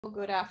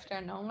Good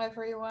afternoon,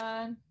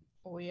 everyone.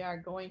 We are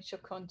going to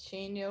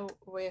continue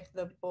with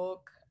the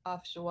book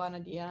of Joanna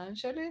de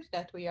Angelis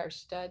that we are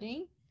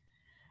studying.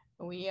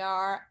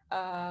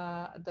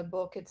 The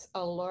book is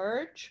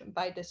Alert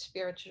by the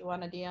Spirit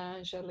Joanna de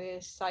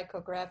Angelis,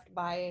 psychographed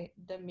by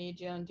the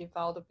medium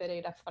Divaldo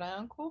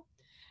Franco.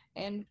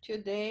 And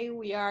today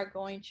we are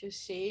going to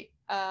see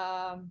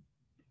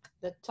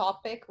the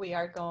topic. We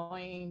are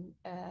going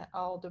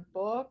all the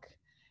book,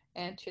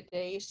 and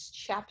today is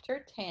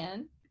chapter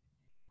 10,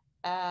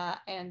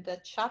 and the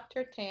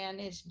chapter 10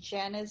 is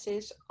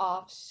Genesis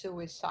of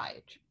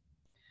Suicide,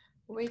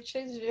 which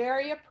is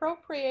very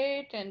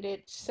appropriate, and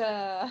it's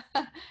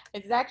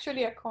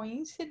actually a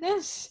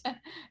coincidence.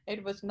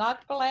 It was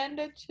not planned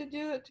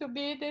to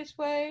be this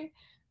way,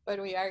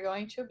 but we are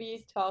going to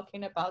be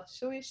talking about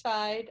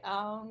suicide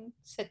on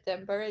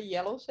September,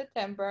 Yellow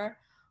September,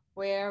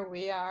 where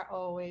we are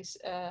always,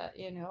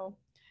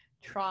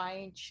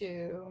 trying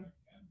to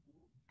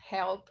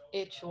help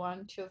each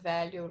one to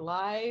value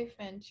life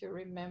and to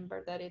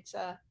remember that it's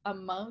a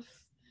month.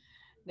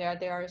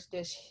 There's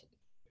this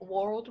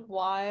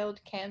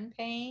worldwide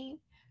campaign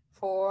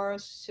for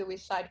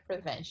suicide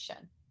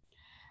prevention.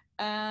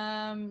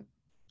 Um,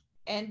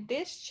 and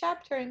this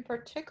chapter in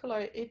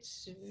particular,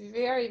 it's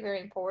very, very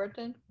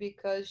important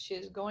because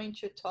she's going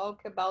to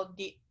talk about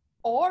the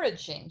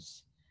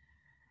origins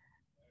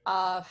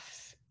of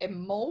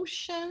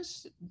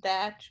emotions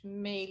that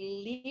may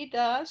lead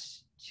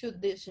us to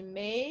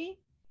dismay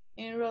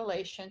in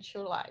relation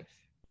to life.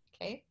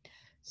 Okay,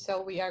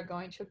 so we are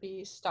going to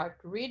be start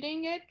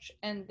reading it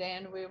and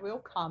then we will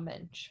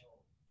comment.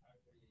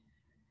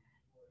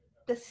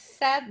 The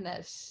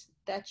sadness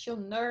that you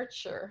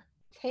nurture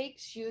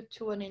takes you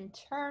to an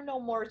internal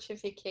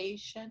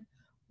mortification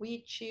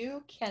which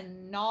you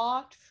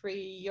cannot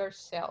free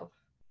yourself.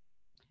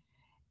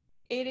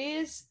 It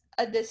is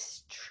a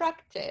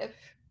destructive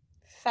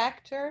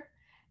factor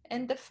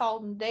and the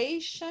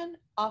foundation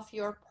of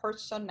your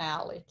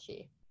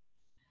personality.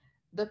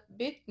 The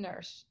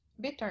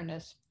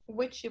bitterness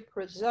which you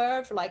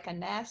preserve like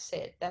an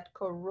acid that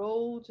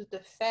corrodes the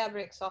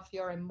fabrics of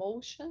your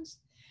emotions,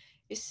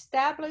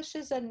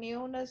 establishes a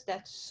newness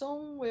that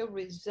soon will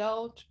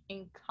result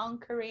in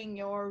conquering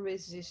your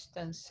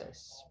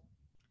resistances.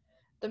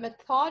 The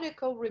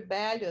methodical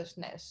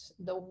rebelliousness,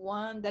 the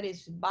one that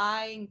is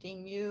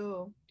binding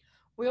you,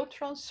 will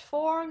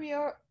transform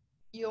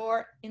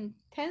your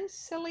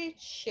intensely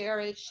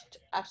cherished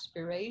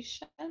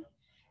aspiration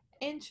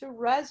into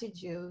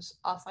residues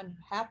of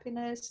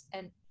unhappiness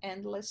and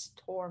endless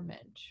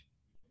torment.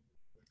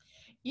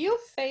 You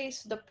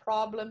face the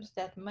problems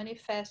that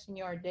manifest in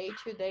your day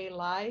to day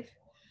life,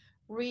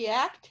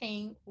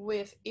 reacting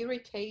with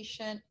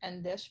irritation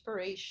and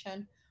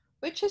desperation,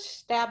 which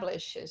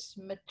establishes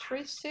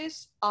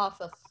matrices of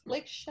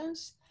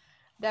afflictions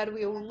that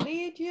will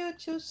lead you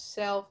to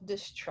self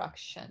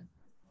destruction.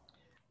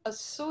 A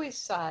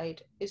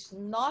suicide is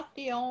not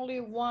the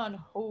only one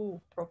who,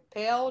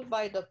 propelled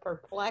by the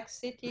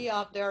perplexity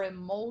of their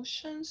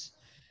emotions,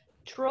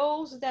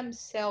 throws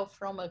themselves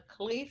from a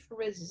cliff,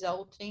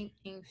 resulting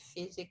in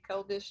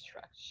physical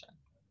destruction.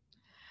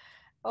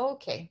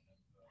 Okay,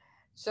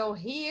 so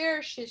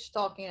here she's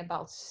talking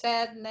about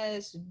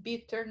sadness,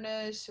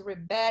 bitterness,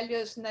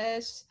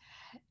 rebelliousness,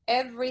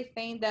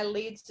 everything that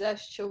leads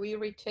us to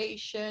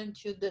irritation,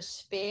 to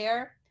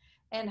despair,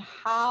 and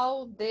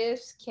how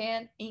this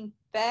can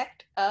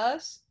impact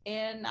us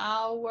in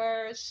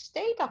our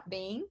state of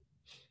being,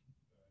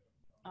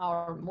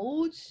 our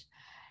moods.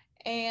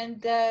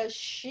 And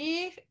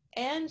she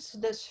ends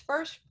this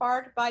first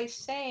part by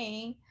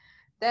saying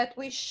that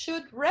we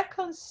should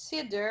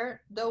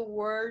reconsider the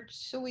word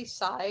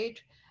suicide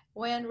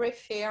when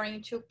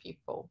referring to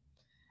people.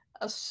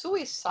 A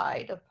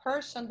suicide, a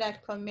person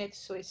that commits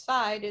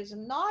suicide, is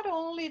not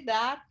only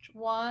that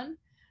one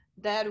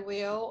that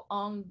will,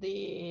 on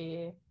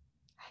the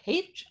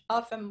heat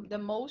of the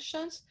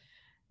emotions,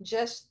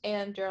 just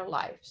end their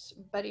lives,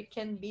 but it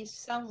can be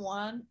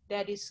someone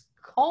that is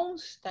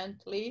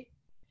constantly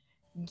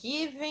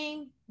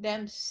giving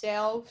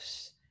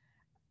themselves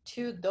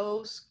to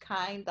those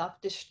kind of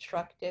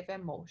destructive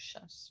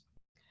emotions.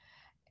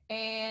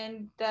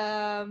 And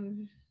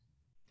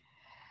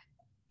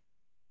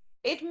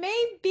it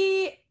may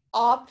be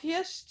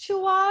obvious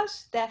to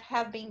us that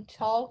have been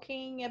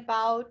talking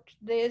about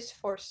this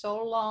for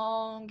so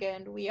long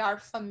and we are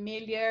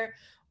familiar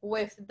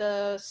with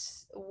the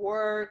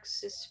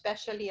works,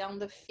 especially on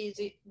the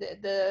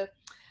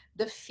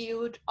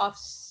field of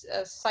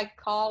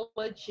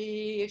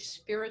psychology,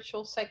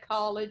 spiritual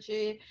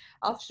psychology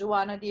of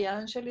Joanna de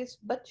Angelis,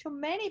 but to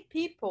many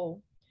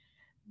people,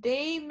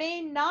 they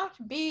may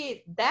not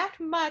be that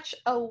much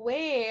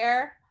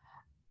aware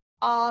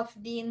of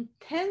the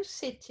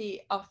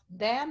intensity of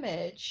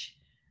damage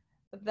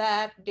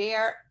that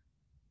their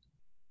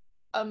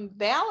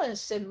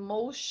unbalanced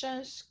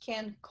emotions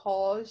can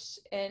cause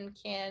and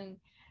can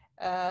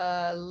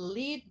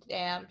lead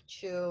them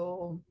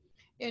to,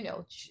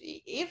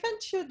 even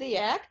to the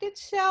act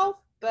itself,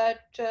 but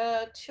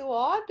to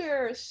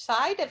other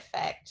side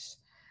effects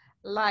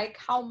like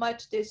how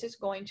much this is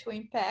going to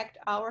impact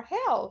our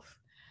health,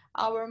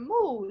 our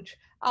mood,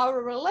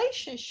 our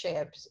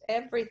relationships,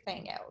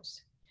 everything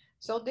else.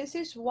 So this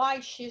is why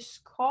she's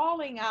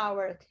calling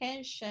our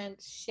attention,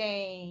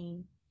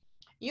 saying,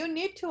 you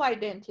need to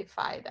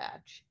identify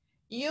that.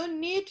 You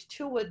need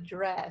to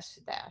address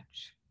that.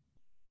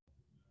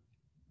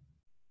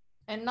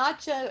 And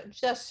not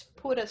just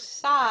put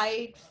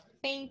aside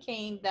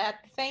thinking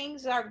that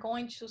things are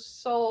going to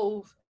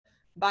solve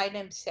by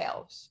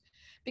themselves.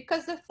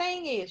 Because the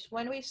thing is,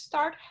 when we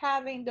start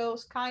having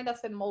those kind of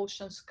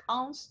emotions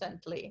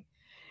constantly,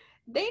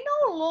 they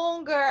no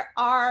longer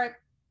are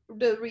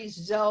the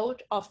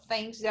result of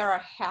things that are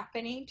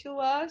happening to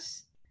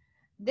us.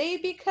 They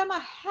become a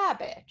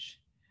habit.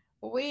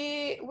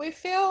 We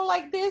feel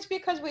like this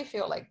because we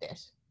feel like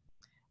this.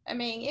 I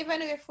mean,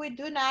 even if we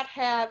do not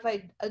have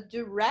a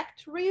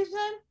direct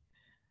reason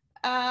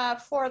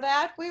for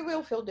that, we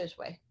will feel this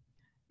way.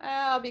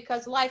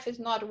 Because life is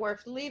not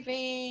worth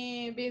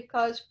living,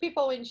 because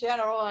people in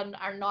general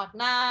are not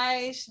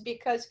nice,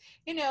 because,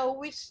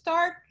 we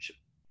start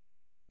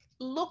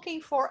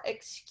looking for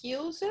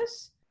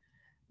excuses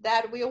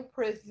that will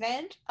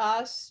prevent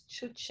us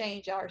to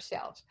change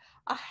ourselves.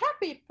 A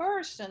happy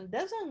person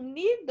doesn't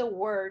need the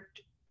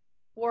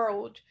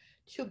world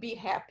to be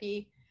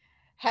happy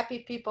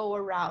people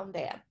around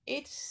them.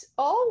 It's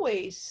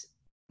always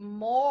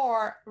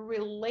more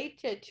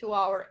related to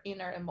our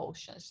inner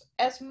emotions.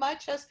 As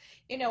much as,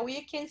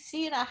 we can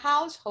see in a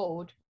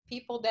household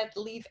people that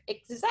live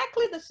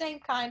exactly the same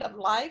kind of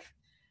life.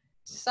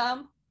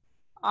 Some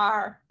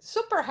are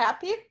super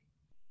happy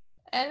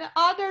and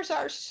others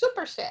are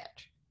super sad.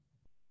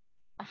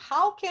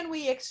 How can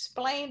we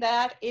explain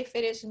that if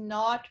it is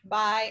not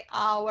by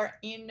our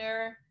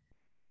inner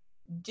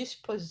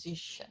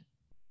disposition?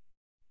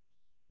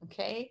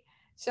 Okay,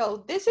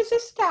 so this is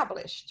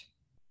established.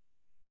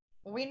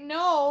 We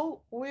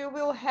know we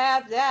will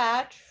have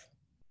that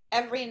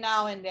every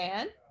now and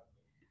then,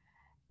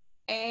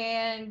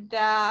 and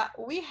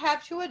we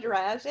have to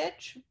address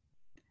it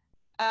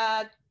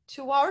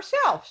to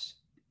ourselves.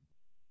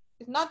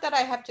 It's not that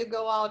I have to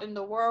go out in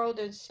the world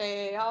and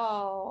say,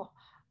 oh,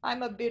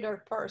 I'm a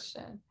bitter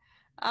person,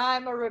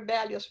 I'm a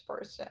rebellious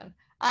person,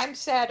 I'm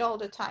sad all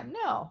the time.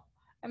 No,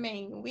 I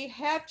mean, we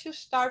have to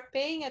start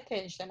paying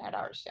attention at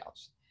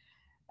ourselves.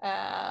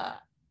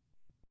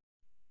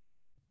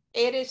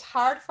 It is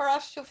hard for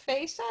us to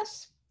face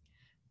us.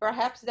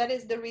 Perhaps that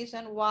is the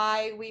reason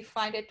why we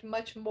find it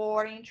much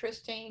more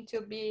interesting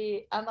to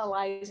be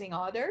analyzing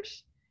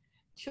others,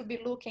 to be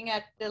looking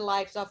at the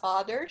lives of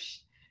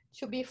others,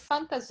 to be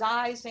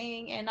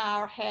fantasizing in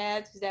our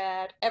heads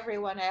that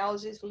everyone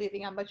else is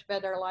living a much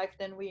better life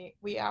than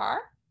we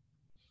are,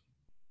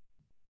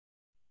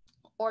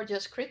 or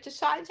just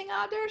criticizing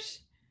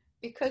others,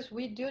 because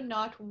we do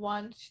not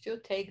want to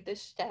take the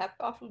step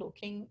of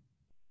looking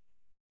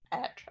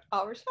at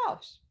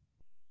ourselves.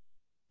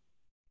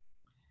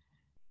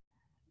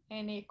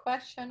 Any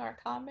question or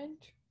comment?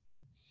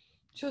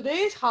 Today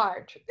is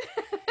hard.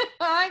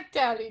 I'm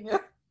telling you.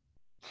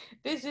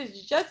 This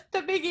is just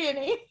the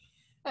beginning.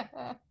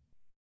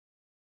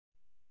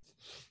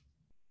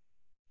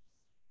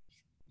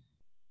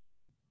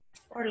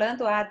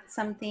 Orlando add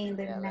something in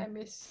the Yeah, next. let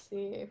me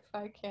see if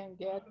I can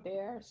get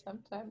there.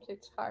 Sometimes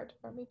it's hard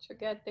for me to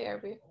get there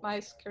with my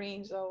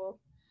screen. So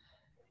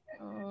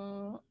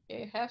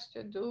it has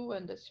to do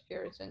when the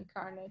spirit is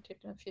incarnated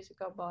in a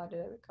physical body.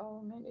 We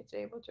call him, and it's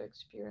able to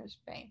experience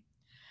pain.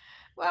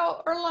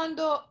 Well,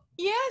 Orlando,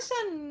 yes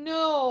and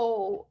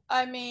no.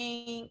 I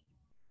mean,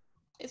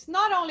 it's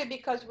not only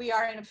because we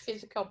are in a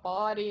physical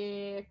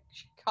body,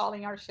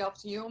 calling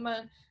ourselves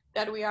human,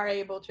 that we are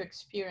able to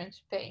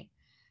experience pain.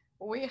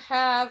 We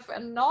have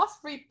enough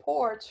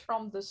reports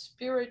from the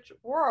spirit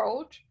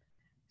world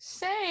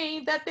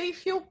saying that they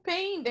feel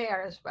pain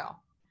there as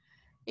well.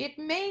 It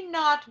may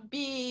not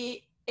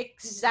be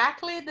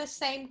exactly the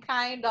same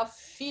kind of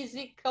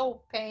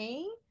physical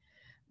pain,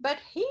 but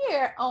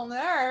here on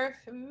earth,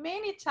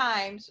 many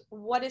times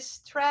what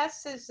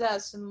stresses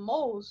us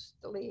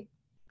mostly,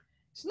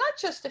 it's not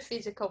just the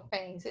physical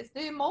pains, it's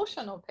the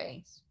emotional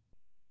pains.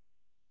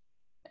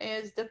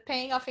 It's the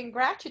pain of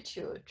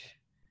ingratitude,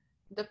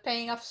 the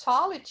pain of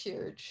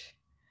solitude,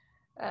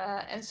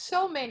 and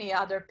so many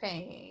other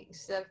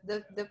pains.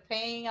 The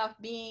pain of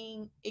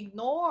being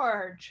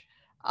ignored,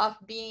 of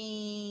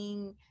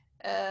being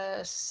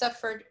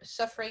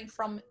suffering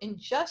from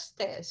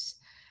injustice.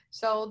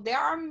 So there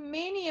are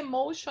many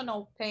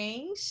emotional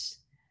pains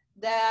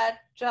that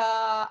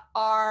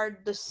are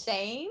the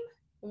same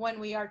when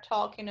we are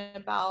talking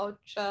about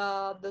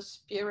the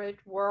spirit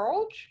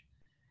world,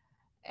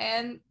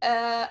 and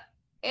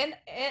and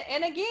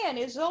again,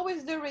 it's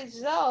always the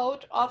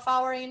result of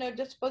our inner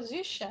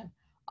disposition,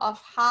 of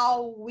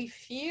how we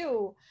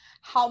feel,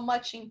 how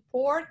much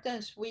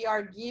importance we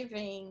are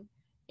giving,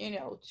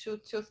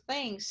 to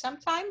things.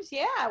 Sometimes,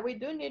 yeah, we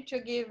do need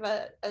to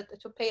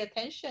to pay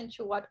attention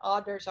to what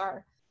others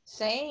are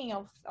saying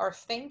or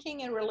thinking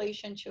in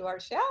relation to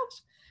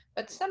ourselves,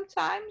 but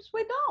sometimes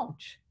we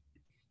don't.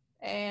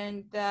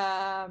 And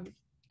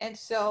And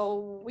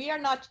so we are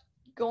not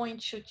going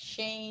to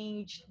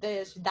change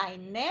this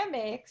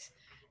dynamics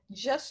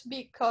just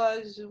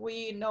because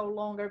we no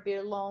longer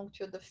belong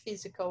to the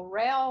physical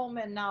realm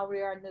and now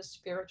we are in the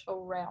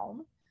spiritual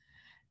realm.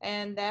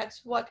 And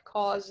that's what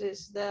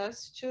causes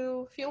us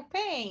to feel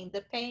pain,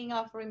 the pain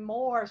of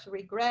remorse,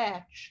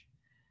 regret,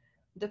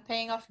 the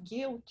pain of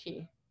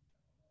guilty.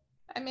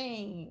 I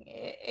mean,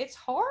 it's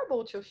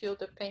horrible to feel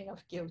the pain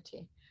of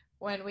guilty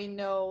when we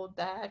know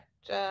that,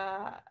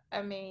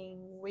 I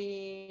mean,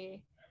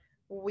 we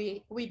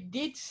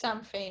did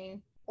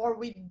something or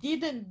we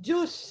didn't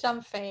do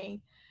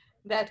something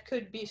that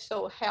could be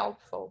so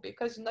helpful,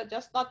 because not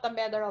just not a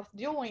matter of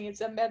doing,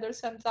 it's a matter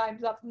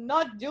sometimes of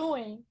not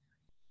doing.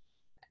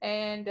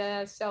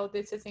 And so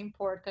this is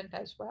important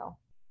as well.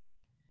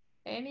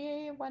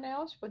 Anyone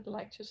else would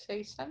like to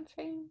say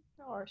something,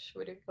 or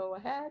should we go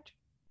ahead?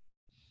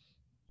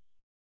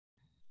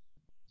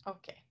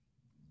 Okay.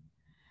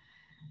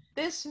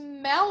 This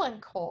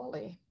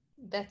melancholy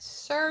that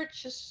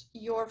searches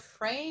your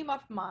frame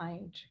of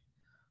mind,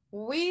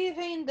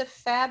 weaving the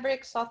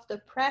fabrics of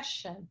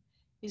depression,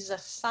 is a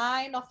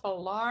sign of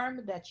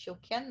alarm that you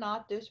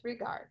cannot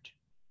disregard.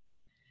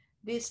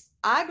 This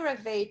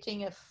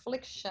aggravating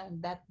affliction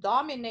that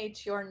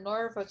dominates your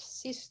nervous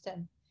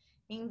system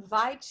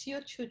invites you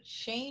to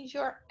change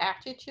your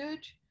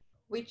attitude,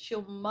 which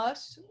you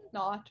must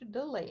not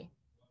delay.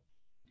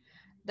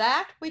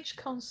 That which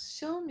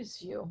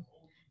consumes you,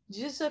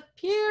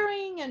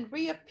 disappearing and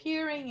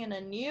reappearing in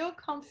a new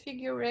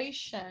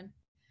configuration,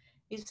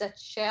 is a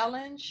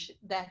challenge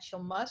that you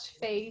must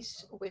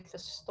face with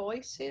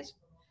stoicism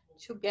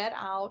to get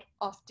out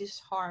of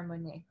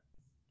disharmony.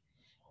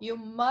 You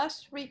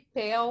must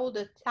repel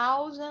the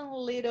thousand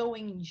little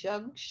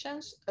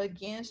injunctions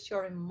against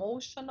your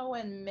emotional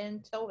and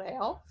mental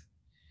health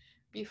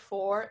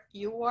before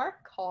you are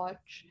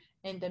caught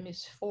in the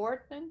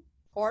misfortune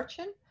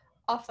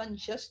of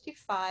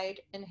unjustified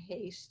and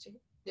hasty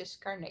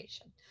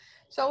discarnation.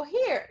 So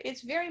here,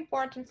 it's very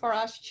important for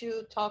us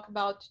to talk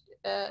about,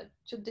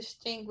 to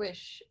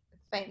distinguish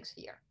things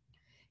here.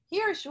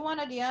 Here,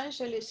 Joanna de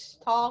Angelis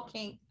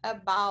talking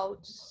about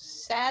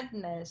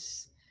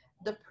sadness,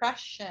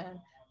 depression,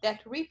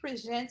 that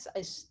represents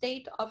a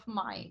state of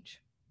mind,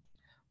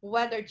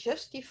 whether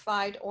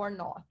justified or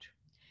not.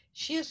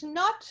 She is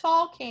not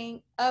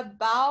talking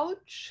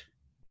about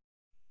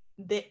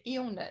the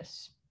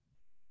illness.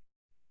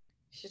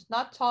 She's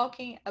not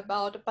talking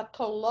about a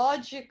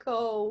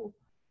pathological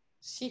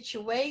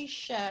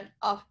situation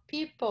of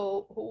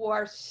people who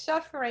are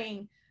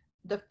suffering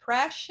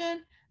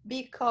depression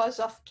because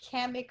of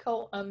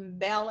chemical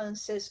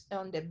imbalances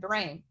on the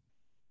brain.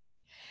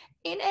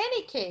 In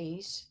any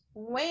case,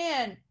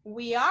 when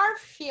we are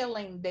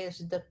feeling these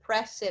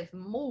depressive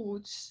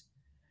moods,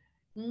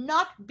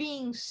 not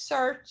being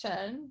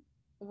certain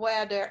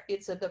whether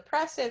it's a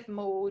depressive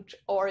mood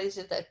or is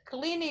it a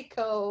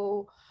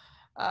clinical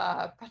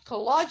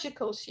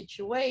pathological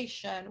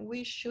situation,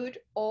 we should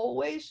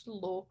always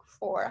look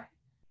for,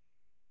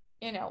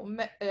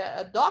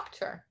 a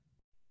doctor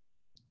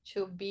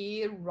to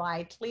be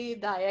rightly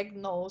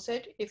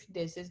diagnosed if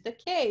this is the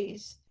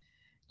case,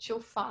 to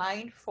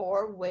find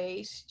for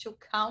ways to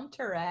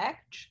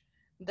counteract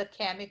the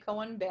chemical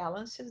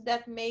imbalances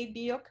that may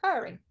be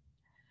occurring.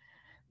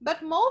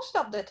 But most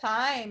of the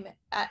time,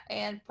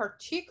 and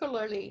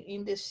particularly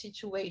in this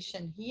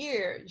situation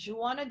here,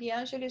 Joanna de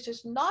Angelis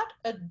is not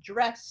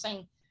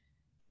addressing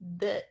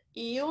the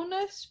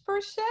illness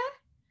per se,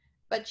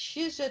 but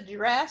she's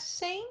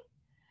addressing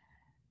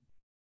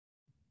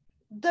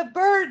the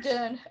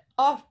burden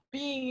of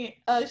being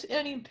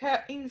an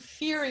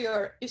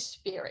inferior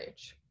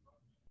spirit.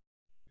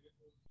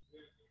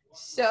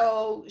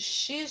 So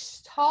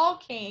she's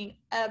talking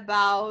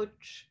about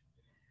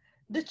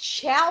the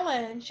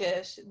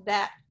challenges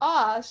that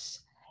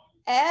us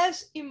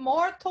as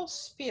immortal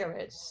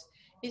spirits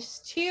is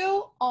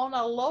still on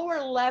a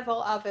lower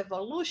level of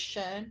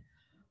evolution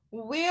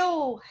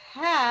will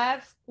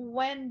have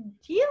when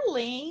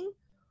dealing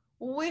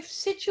with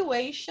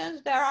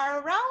situations that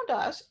are around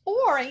us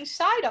or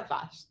inside of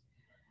us.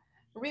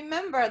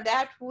 Remember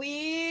that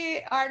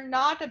we are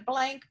not a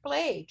blank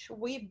plate.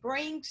 We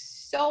bring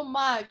so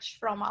much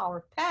from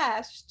our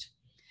past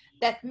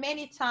that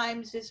many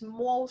times is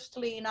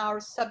mostly in our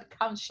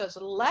subconscious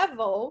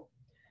level,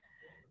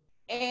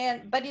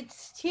 but it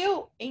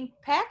still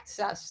impacts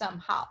us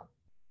somehow.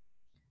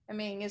 I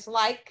mean, it's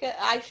like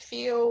I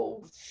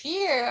feel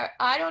fear.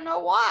 I don't know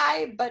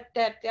why, but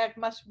that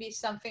must be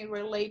something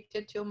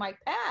related to my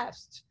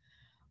past,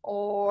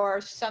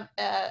 or some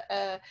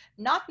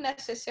not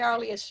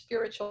necessarily a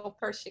spiritual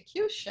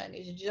persecution.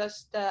 It's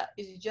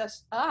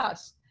just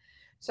us.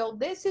 So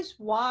this is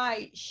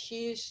why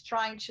she's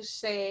trying to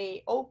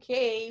say,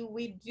 okay,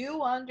 we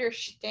do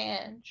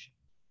understand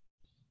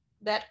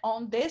that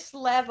on this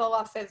level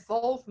of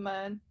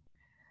involvement,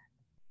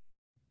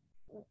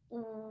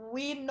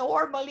 we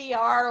normally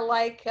are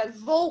like a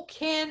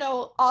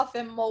volcano of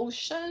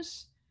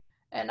emotions.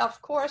 And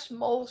of course,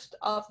 most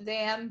of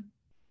them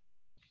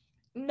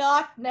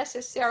not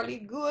necessarily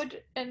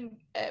good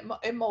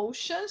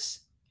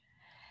emotions,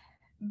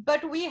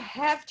 but we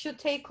have to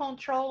take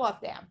control of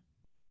them.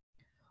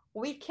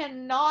 We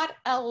cannot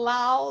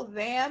allow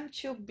them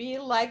to be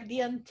like the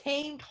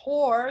untamed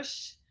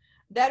horse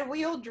that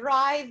will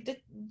drive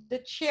the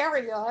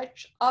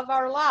chariot of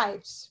our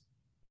lives.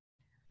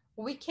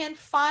 We can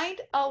find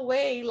a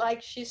way,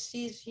 like she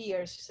sees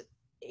here.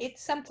 It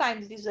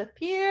sometimes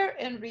disappears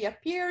and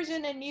reappears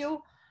in a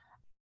new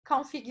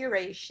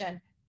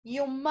configuration.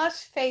 You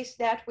must face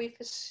that with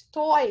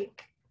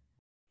stoic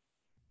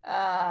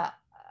uh,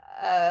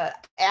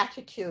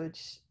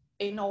 attitudes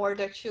in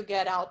order to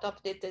get out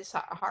of the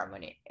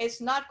disharmony. It's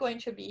not going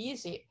to be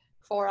easy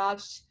for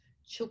us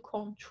to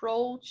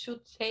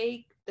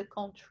take the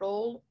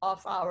control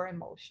of our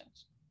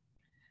emotions.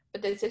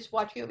 But this is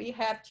what we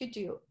have to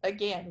do.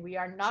 Again, we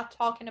are not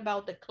talking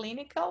about the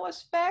clinical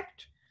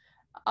aspect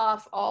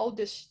of all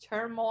this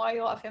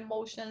turmoil of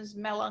emotions,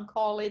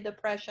 melancholy,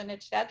 depression,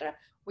 etc.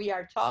 We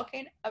are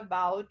talking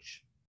about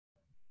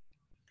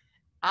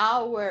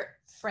our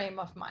frame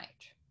of mind.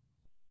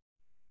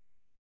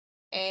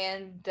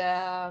 And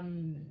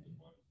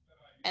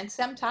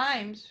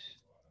sometimes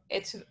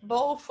it's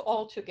both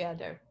all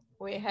together.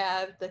 We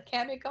have the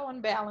chemical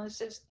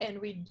imbalances, and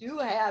we do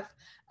have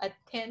a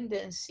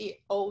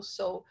tendency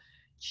also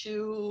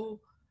to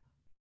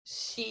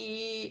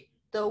see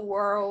the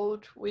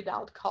world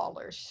without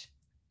colors.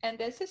 And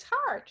this is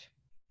hard.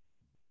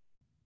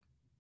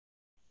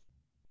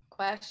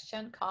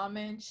 Question,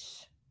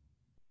 comments?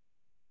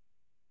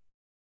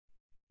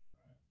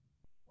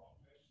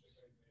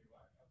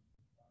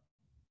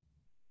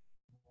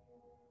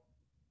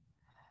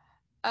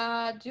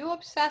 Do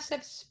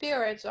obsessive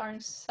spirits are in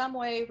some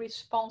way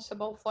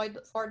responsible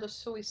for the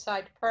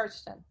suicide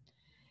person?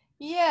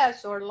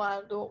 Yes,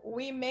 Orlando,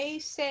 we may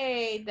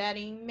say that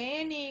in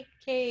many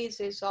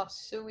cases of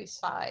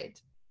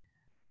suicide,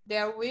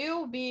 there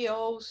will be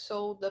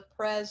also the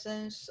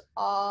presence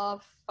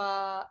of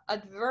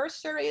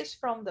adversaries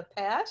from the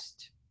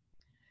past,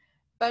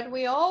 but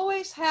we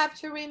always have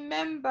to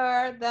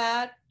remember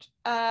that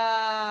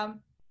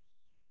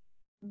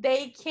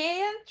they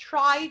can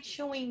try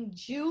to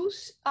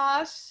induce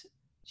us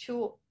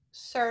to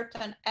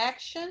certain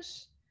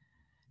actions,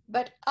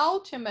 but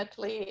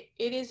ultimately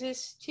it is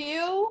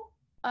still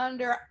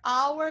under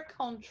our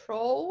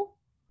control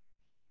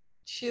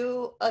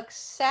to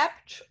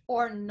accept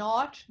or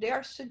not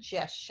their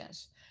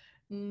suggestions.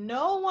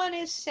 No one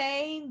is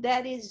saying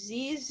that is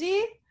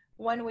easy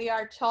when we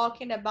are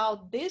talking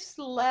about this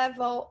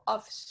level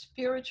of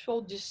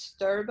spiritual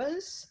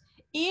disturbance,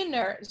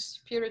 inner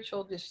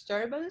spiritual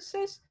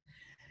disturbances,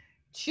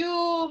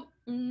 to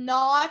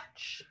not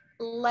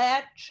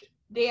let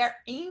their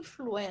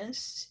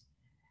influence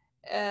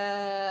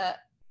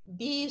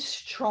be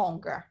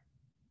stronger.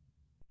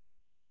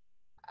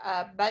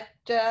 But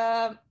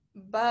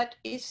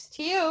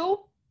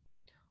still,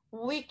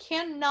 we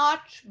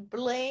cannot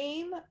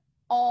blame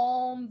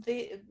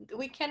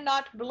we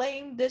cannot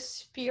blame the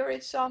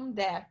spirits on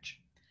that,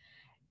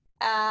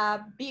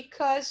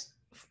 because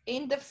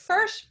in the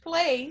first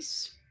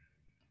place,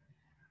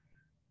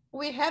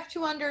 we have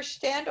to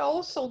understand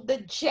also the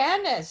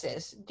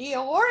genesis, the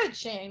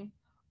origin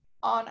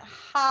on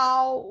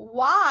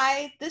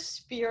why the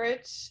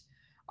spirits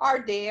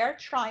are there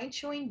trying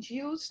to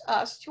induce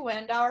us to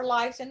end our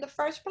lives in the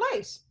first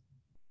place.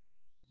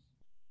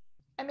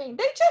 I mean,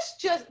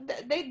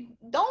 they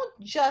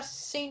don't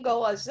just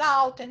single us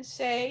out and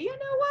say, you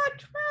know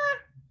what,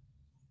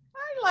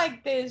 I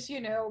like this,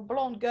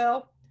 blonde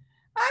girl.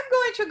 I'm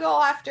going to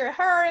go after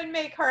her and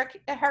make her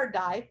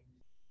die.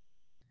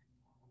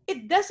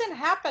 It doesn't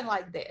happen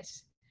like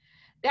this.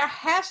 There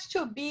has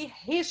to be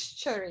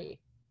history.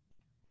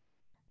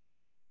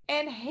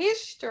 And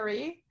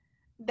history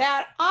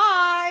that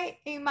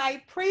in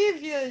my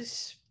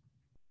previous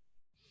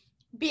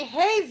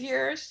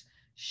behaviors,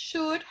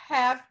 should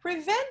have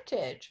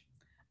prevented.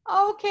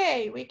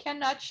 Okay, we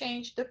cannot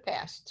change the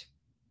past,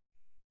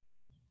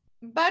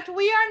 but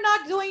we are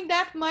not doing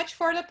that much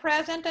for the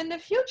present and the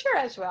future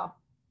as well.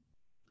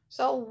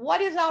 So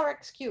what is our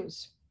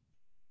excuse?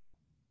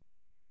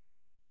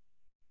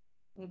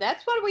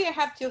 That's what we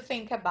have to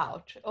think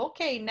about.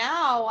 Okay,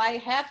 now I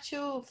have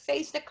to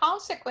face the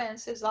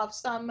consequences of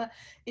some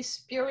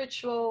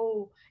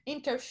spiritual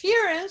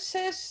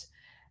interferences,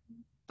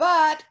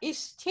 but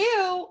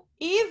still,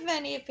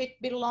 even if it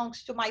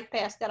belongs to my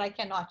past that I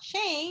cannot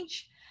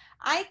change,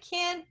 I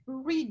can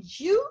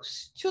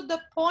reduce to the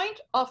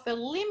point of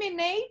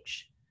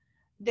eliminate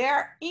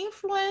their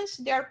influence,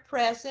 their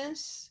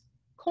presence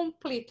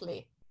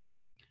completely.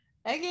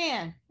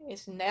 Again,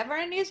 it's never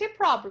an easy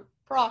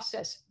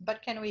process,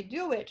 but can we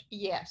do it?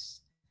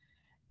 Yes.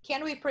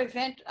 Can we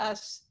prevent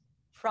us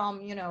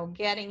from,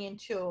 getting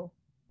into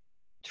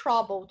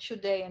trouble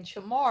today and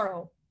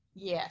tomorrow?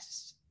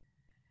 Yes.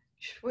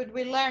 Should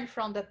we learn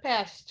from the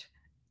past?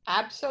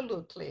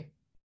 Absolutely.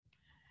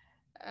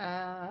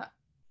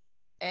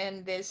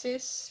 And this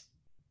is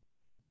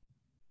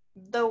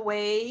the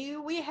way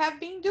we have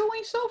been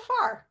doing so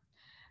far.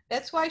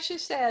 That's why she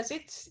says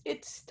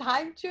it's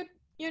time to,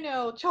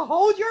 to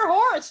hold your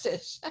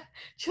horses,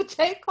 to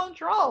take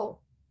control.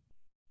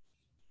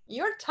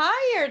 You're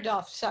tired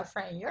of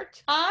suffering. You're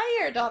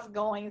tired of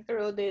going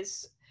through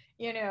this,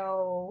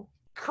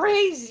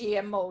 crazy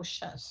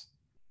emotions.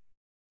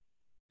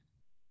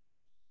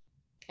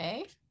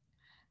 Okay,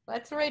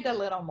 let's read a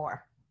little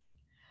more.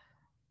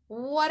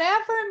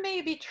 Whatever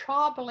may be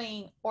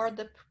troubling or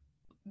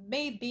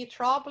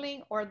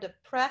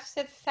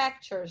depressive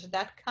factors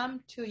that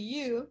come to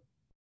you,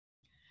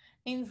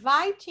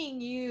 inviting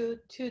you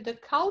to the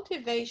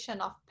cultivation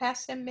of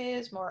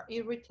pessimism or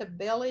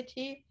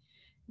irritability,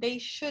 they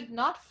should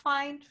not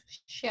find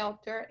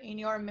shelter in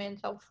your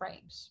mental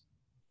frames.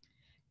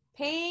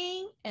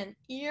 Pain and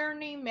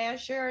yearning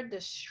measure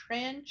the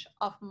strength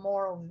of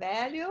moral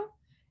value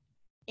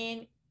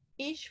in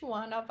each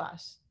one of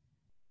us.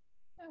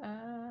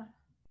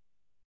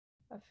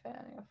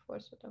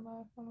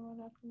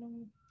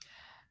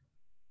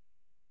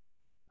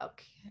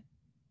 Okay,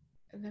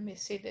 let me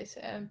see this.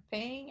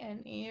 Pain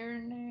and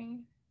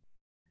yearning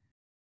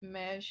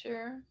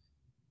measure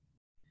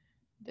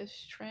the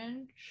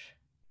strength.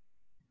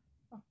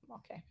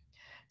 Okay.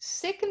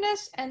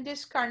 Sickness and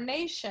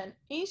discarnation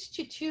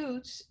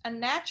institutes a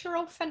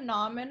natural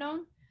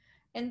phenomenon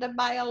in the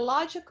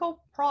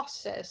biological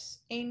process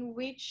in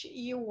which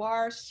you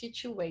are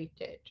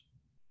situated.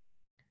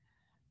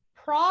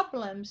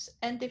 Problems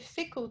and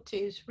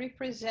difficulties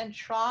represent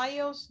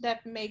trials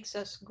that makes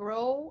us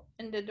grow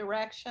in the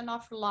direction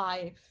of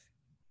life.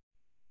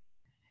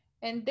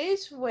 In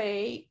this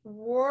way,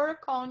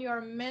 work on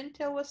your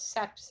mental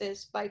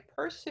asceticism by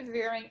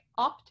persevering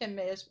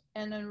optimism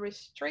and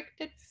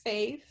unrestricted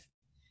faith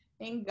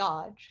in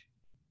God.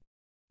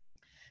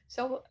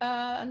 So,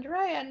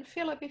 Andrea and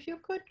Philip, if you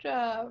could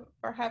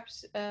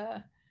perhaps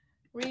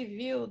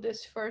review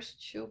this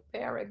first two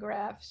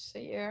paragraphs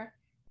here.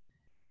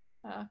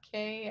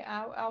 Okay,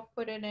 I'll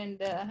put it in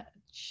the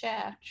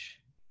chat.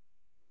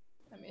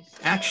 Let me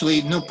see.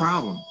 Actually, no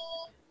problem.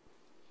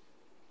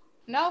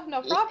 No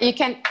problem. You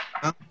can.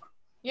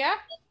 Yeah.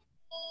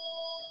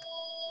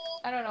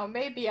 I don't know.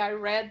 Maybe I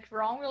read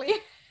wrongly.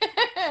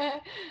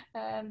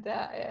 And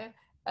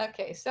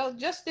okay, so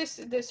just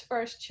this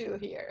first two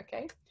here.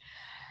 Okay.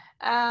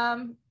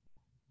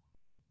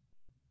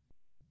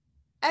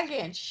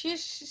 Again,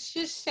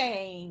 she's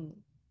saying,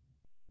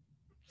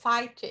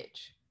 fight it.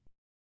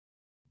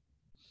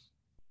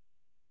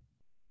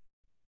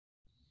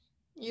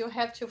 You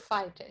have to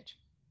fight it.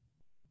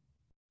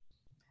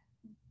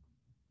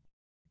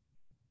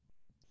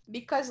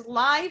 Because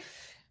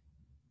life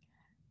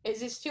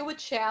is still a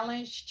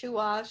challenge to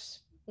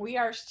us. We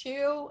are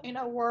still in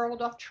a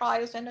world of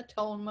trials and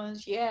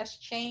atonements. Yes,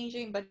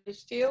 changing, but it's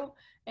still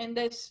in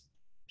this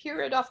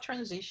period of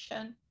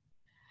transition.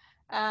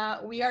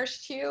 We are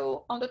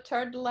still on the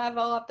third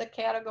level of the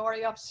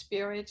category of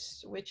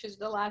spirits, which is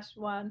the last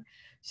one.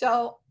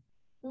 So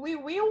we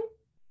will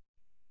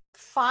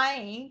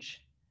find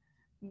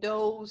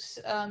those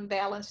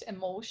balanced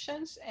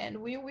emotions, and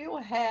we will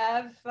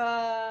have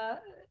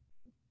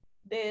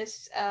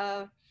this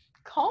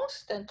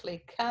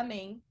constantly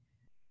coming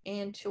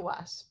into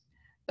us.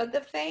 But the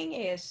thing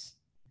is,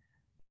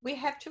 we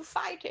have to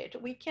fight it.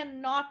 We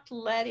cannot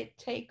let it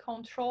take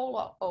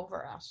control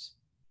over us.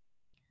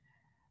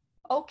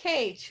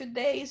 Okay,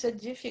 today is a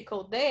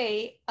difficult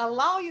day.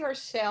 Allow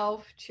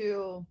yourself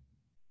to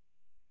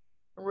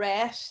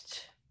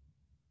rest,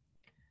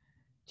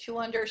 to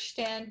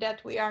understand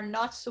that we are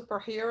not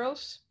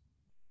superheroes.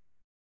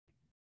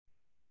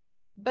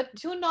 But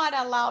do not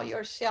allow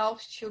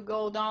yourself to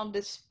go down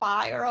the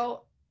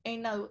spiral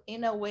in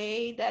a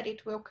way that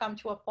it will come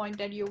to a point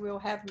that you will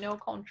have no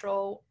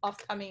control of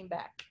coming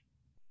back.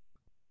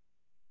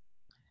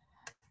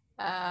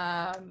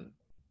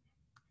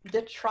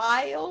 The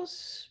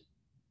trials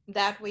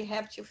that we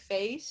have to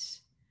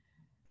face,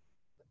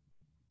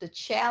 the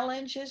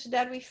challenges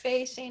that we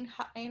face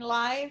in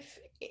life,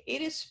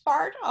 it is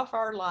part of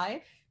our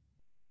life,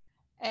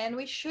 and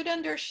we should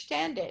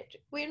understand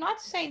it. We're not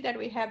saying that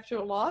we have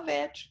to love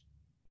it.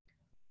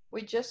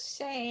 We're just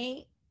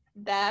saying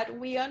that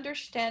we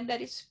understand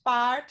that it's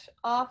part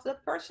of the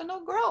personal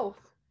growth,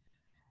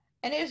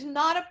 and it's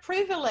not a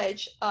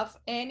privilege of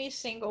any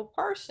single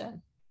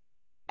person.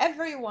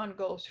 Everyone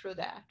goes through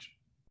that.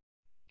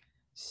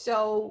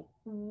 So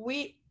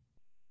we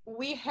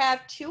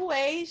have two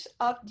ways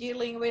of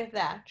dealing with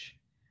that.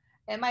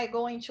 Am I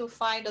going to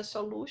find a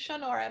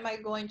solution, or am I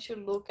going to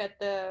look at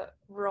the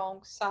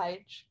wrong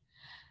side?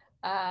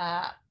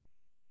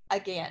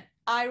 Again,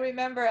 I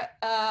remember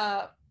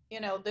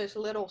this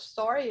little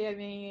story. I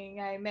mean,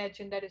 I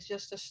imagine that it's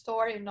just a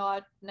story,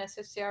 not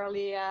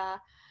necessarily a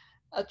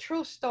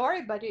true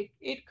story, but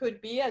it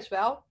could be as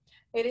well.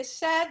 It is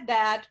said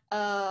that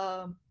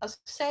a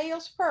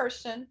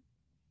salesperson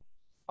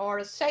or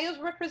a sales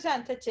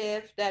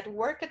representative that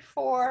worked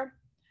for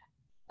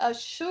a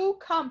shoe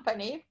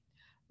company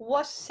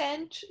was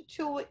sent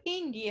to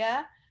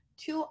India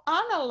to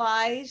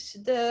analyze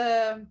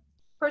the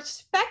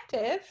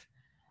perspective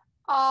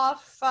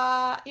of,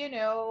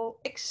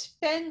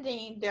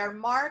 expanding their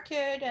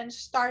market and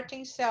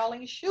starting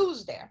selling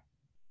shoes there.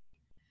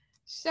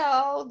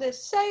 So the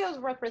sales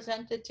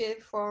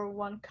representative for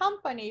one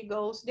company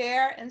goes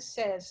there and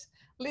says,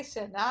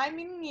 listen, I'm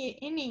in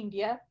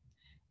India,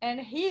 and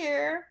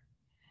here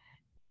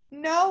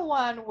no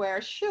one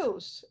wears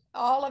shoes.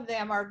 All of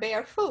them are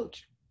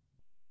barefoot.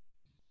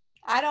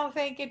 I don't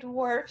think it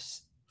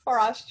works for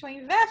us to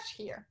invest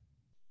here.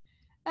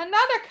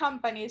 Another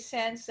company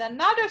sends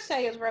another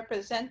sales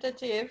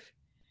representative.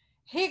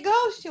 He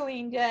goes to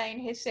India and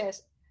he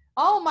says,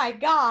 oh my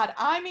God,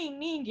 I'm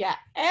in India.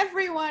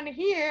 Everyone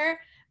here,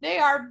 they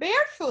are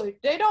barefoot.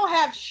 They don't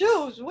have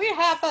shoes. We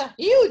have a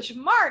huge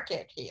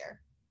market here.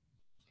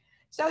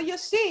 So you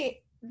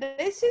see,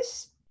 this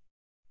is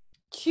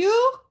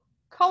two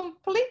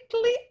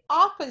completely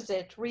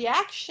opposite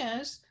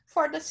reactions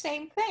for the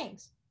same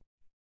things.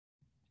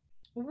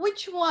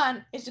 Which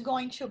one is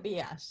going to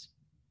be us?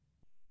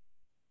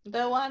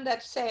 The one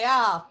that say,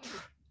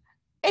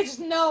 it's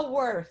no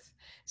worth.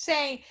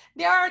 Saying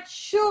there are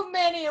too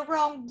many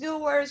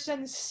wrongdoers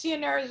and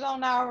sinners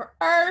on our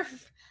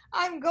earth.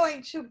 I'm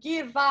going to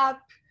give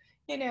up,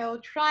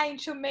 trying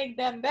to make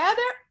them better.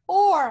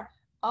 Or,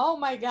 oh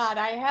my God,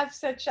 I have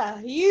such a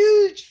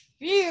huge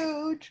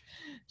feud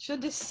to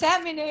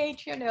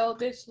disseminate,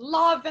 this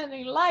love and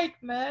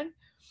enlightenment.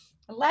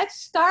 Let's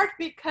start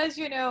because,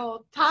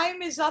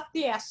 time is of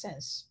the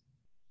essence.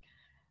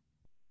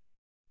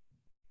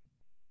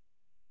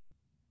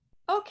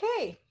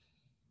 Okay.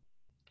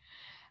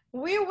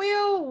 We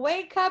will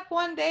wake up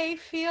one day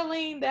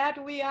feeling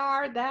that we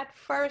are that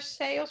first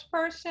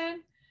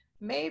salesperson.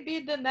 Maybe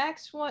the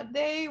next one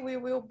day we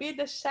will be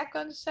the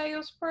second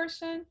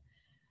salesperson.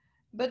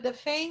 But the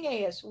thing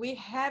is, we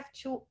have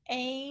to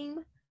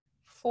aim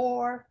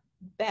for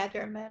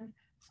betterment,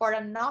 for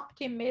an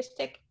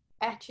optimistic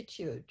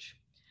attitude.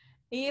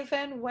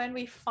 Even when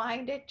we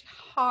find it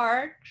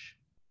hard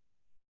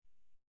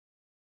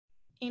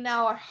in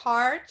our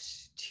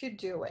hearts to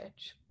do it.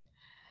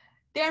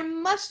 There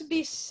must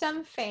be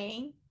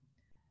something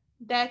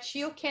that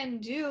you can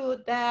do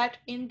that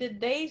in the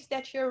days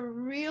that you're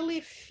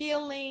really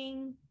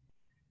feeling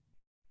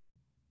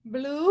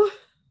blue,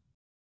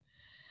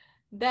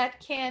 that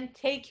can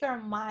take your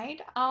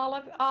mind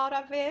out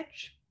of it.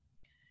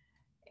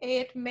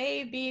 It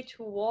may be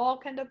to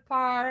walk in the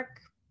park,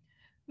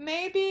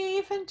 maybe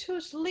even to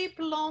sleep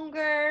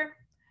longer,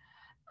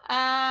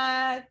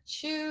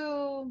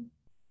 to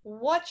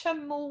watch a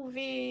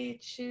movie,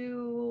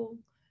 to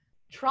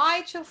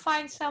try to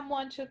find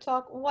someone to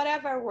talk,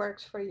 whatever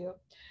works for you.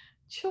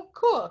 To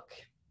cook,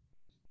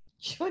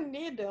 to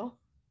needle,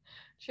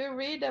 to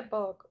read a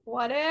book,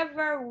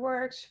 whatever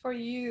works for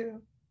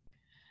you.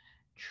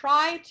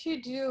 Try to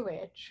do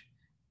it.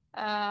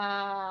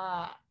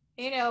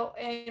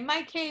 In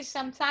my case,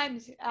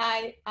 sometimes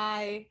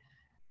I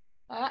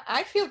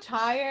feel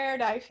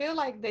tired. I feel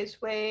like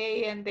this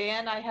way, and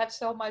then I have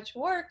so much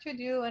work to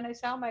do, and I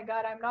say, "Oh my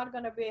God, I'm not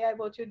going to be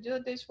able to do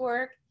this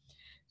work."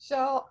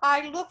 So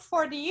I look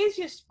for the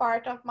easiest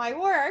part of my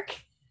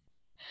work,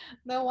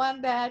 the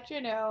one that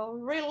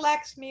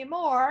relax me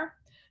more.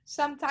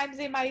 Sometimes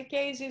in my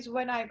case is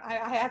when I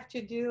have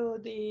to do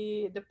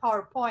the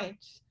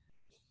PowerPoint.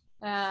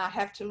 I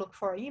have to look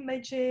for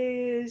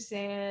images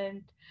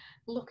and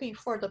looking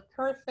for the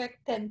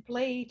perfect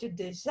template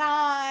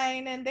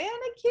design, and then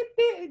I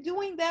keep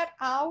doing that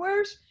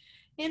hours.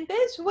 In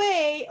this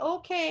way,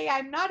 okay,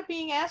 I'm not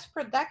being as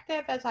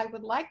productive as I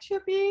would like to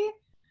be,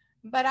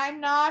 but I'm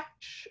not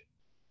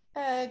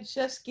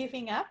just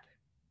giving up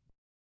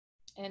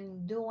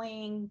and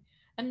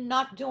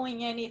not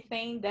doing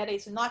anything that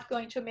is not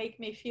going to make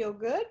me feel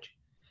good.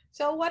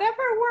 So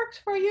whatever works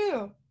for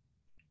you,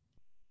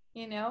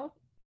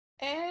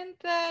 and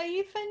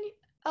even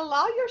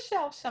allow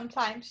yourself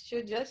sometimes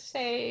to just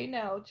say,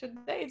 no,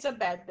 today is a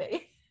bad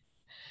day.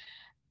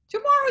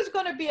 Tomorrow is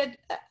going to be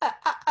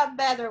a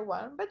better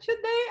one, but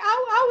today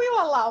I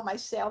will allow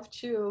myself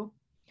to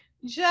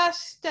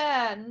just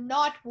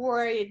not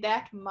worry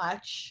that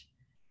much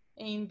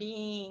in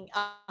being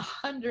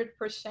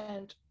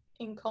 100%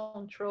 in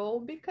control,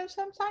 because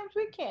sometimes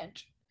we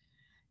can't.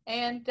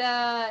 And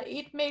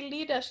it may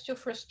lead us to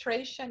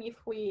frustration if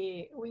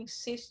we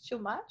insist too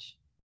much,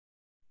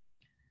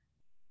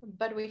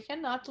 but we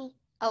cannot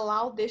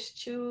allow this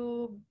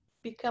to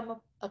become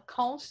a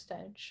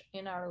constant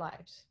in our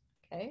lives.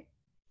 Okay.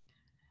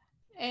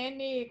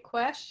 Any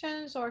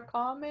questions or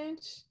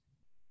comments?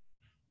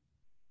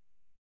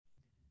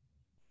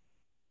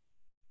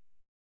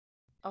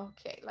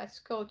 Okay, let's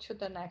go to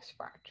the next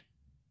part.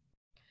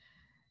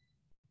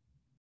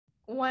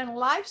 When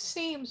life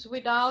seems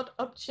without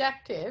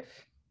objective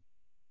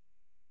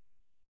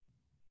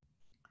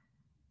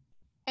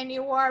and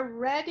you are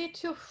ready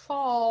to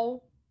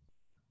fall,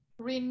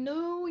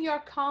 renew your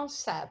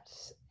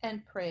concepts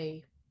and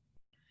pray.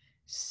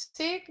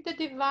 Seek the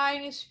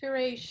divine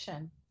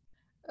inspiration,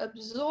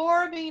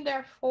 absorbing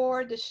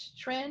therefore the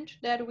strength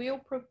that will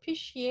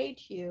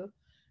propitiate you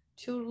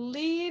to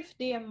leave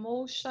the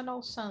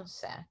emotional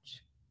sunset.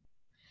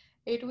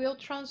 It will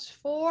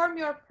transform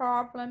your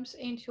problems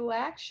into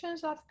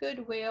actions of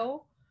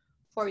goodwill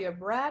for your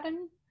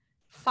brethren,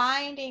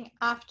 finding,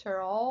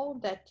 after all,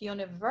 that the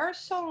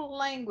universal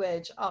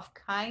language of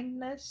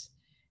kindness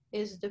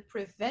is the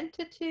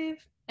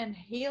preventative and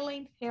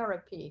healing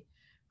therapy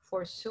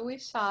for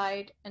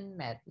suicide and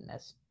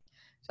madness.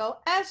 So,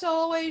 as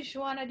always,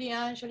 Joanna de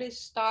Angelis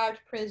starts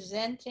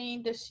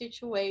presenting the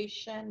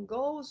situation,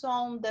 goes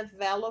on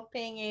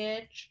developing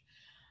it,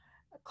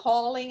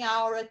 calling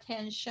our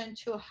attention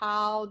to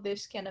how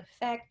this can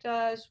affect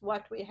us,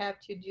 what we have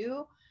to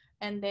do.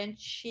 And then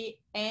she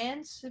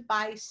ends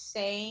by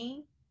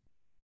saying,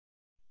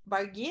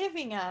 by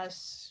giving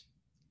us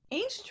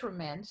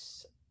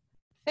instruments,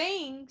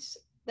 things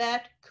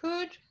that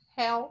could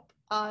help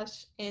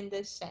us in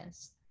this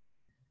sense.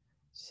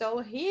 So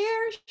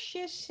here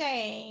she's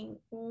saying,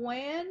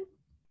 when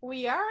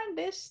we are in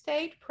this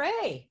state,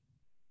 pray.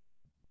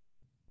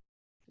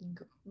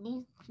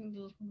 Look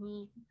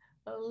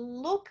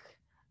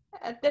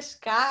at the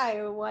sky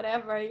or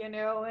whatever,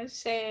 and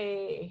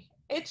say,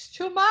 it's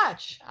too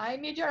much. I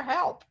need your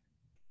help.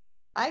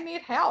 I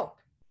need help.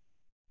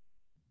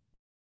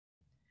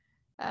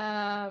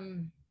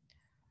 Um,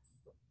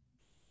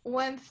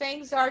 when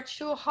things are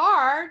too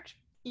hard,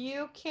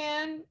 you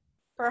can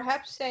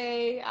perhaps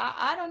say,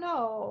 I don't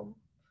know,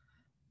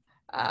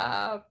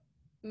 uh,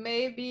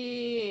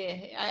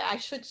 maybe I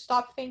should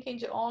stop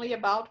thinking only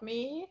about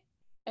me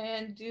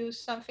and do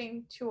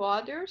something to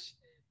others.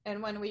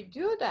 And when we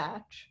do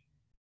that,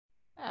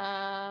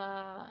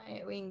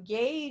 we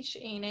engage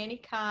in any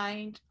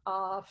kind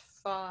of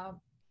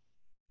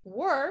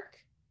work,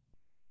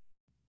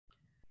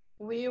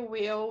 we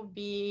will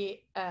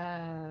be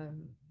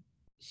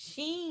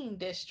seeing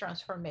this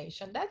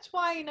transformation. That's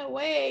why, in a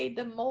way,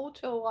 the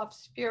motto of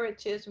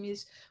Spiritism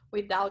is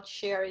without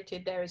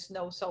charity, there is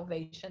no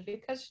salvation.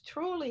 Because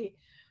truly,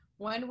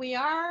 when we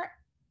are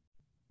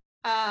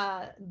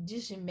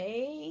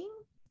dismaying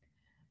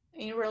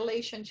in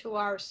relation to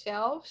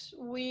ourselves,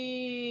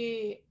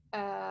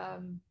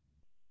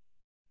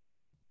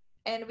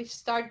 and we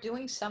start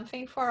doing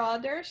something for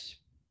others,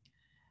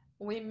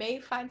 we may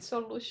find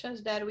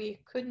solutions that we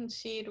couldn't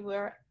see it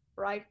were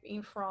right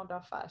in front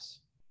of us.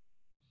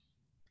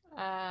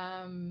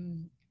 I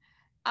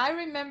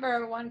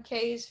remember one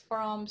case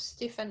from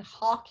Stephen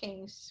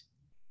Hawking's.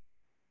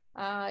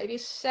 It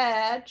is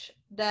said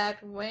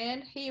that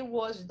when he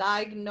was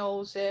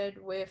diagnosed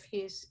with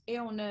his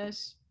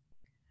illness,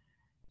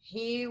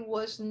 he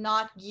was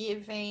not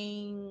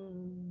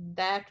given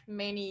that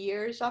many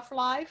years of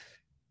life,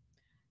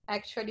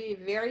 actually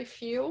very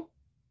few.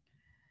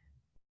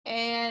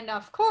 And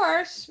of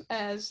course,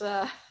 as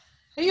a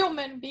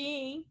human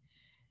being,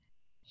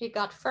 he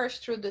got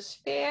first through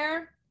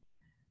despair,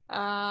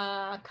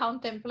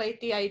 contemplate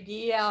the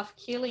idea of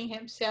killing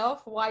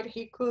himself while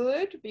he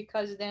could,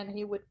 because then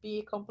he would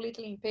be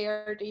completely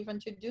impaired even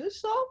to do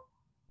so.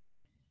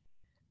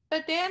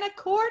 But then,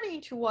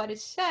 according to what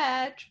is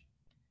said,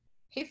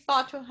 he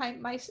thought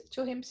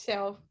to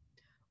himself,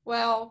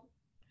 well,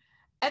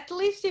 at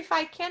least if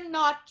I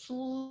cannot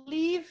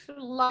live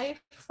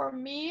life for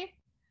me,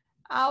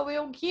 I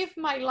will give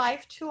my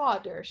life to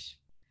others.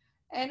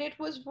 And it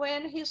was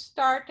when he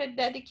started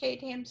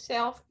dedicating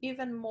himself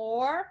even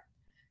more,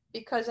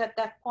 because at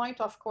that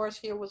point, of course,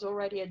 he was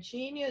already a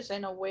genius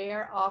and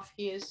aware of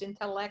his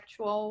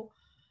intellectual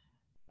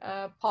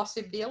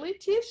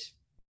possibilities.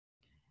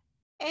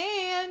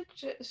 And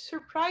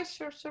surprise,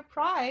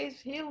 surprise,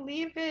 he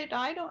lived it.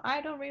 I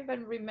don't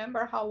even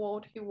remember how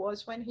old he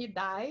was when he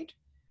died,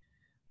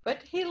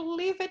 but he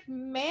lived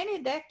many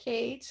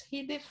decades.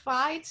 He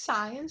defied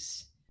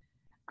science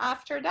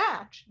after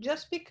that,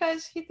 just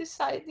because he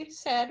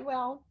said,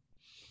 well,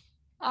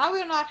 I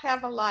will not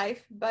have a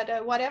life,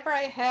 but whatever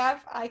I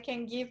have, I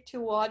can give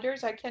to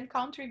others. I can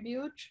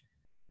contribute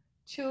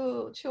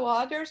to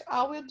others.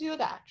 I will do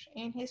that.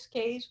 In his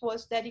case,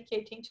 was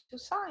dedicating to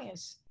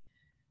science.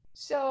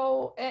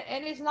 So,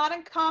 and it's not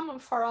uncommon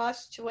for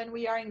us to, when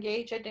we are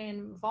engaged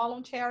in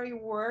voluntary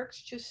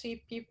works, to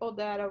see people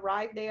that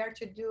arrive there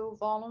to do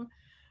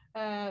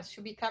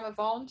to become a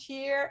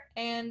volunteer,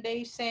 and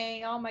they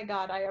say, oh my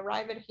God, I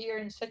arrived here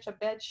in such a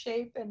bad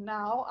shape, and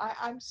now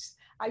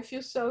I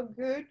feel so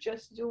good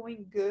just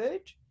doing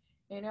good,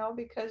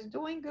 because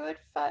doing good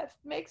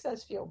makes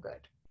us feel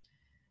good.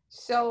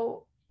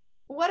 So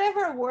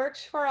whatever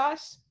works for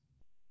us.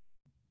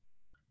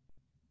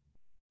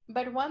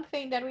 But one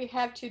thing that we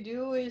have to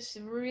do is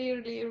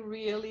really,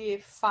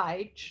 really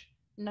fight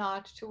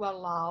not to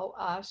allow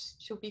us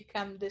to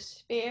become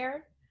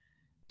despair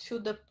to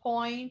the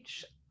point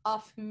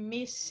of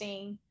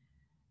missing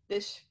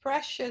this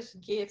precious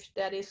gift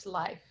that is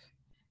life,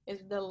 is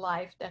the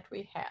life that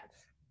we have.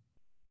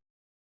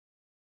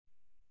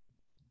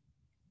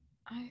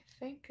 I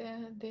think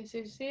this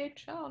is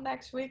it. Oh,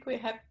 next week we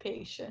have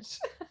patience.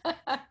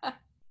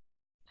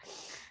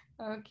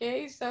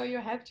 Okay, so you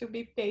have to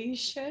be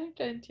patient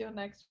until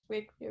next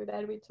week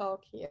that we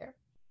talk here.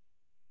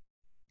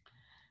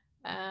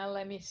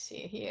 Let me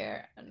see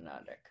here,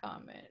 another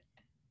comment.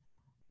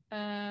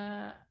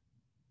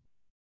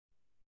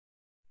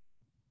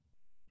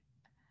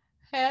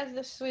 Has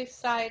the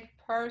suicide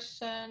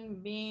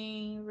person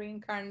been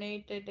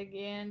reincarnated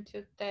again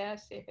to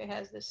test if it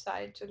has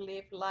decided to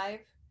live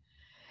life?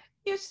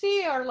 You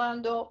see,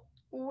 Orlando,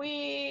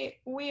 we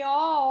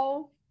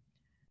all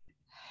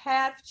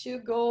have to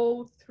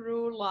go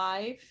through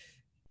life,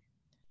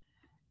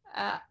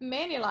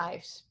 many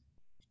lives.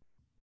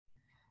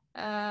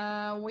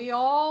 We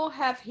all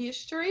have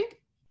history,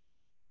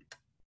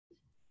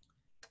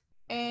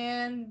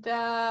 and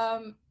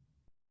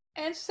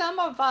some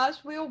of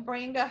us will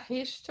bring a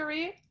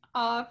history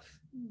of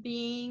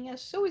being a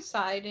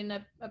suicide in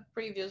a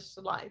previous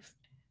life.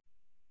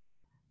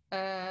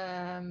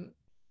 Um,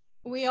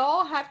 we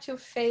all have to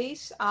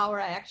face our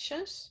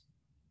actions.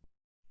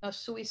 A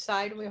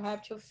suicide will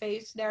have to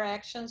face their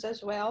actions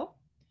as well.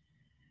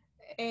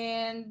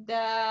 And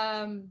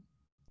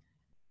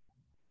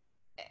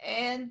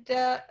and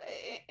uh,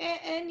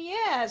 and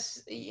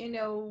yes,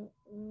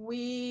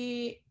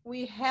 we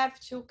have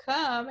to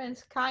come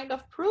and kind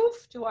of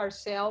prove to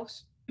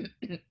ourselves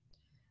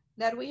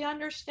that we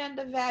understand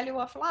the value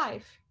of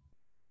life,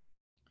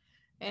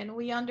 and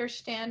we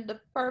understand the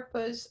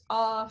purpose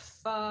of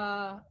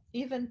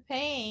even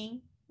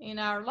pain in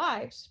our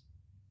lives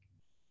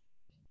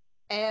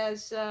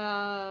as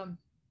a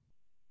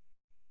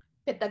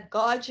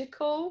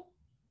pedagogical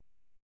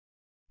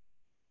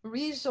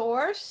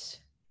resource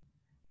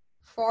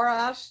for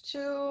us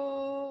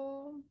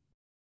to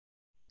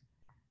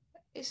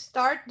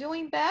start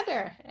doing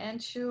better and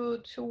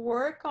to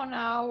work on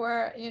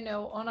our,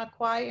 on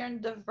acquiring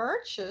the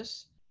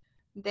virtues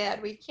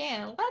that we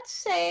can. Let's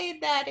say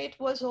that it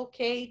was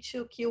okay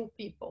to kill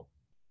people.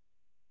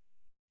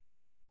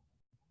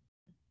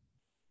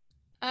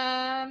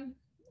 um,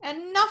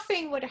 and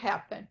nothing would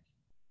happen.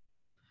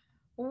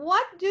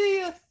 What do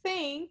you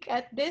think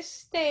at this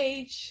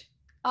stage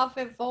of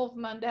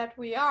evolvement that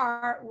we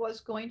are was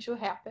going to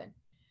happen?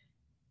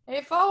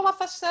 If all of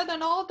a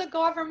sudden all the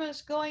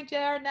governments going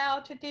there now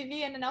to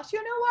TV and announce,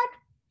 you know what,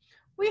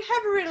 we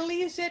have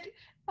released it,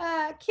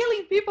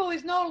 killing people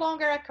is no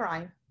longer a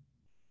crime.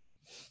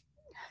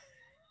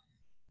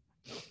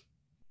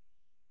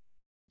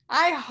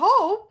 I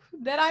hope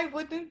that I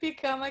wouldn't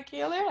become a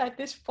killer at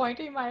this point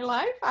in my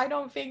life. I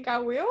don't think I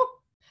will.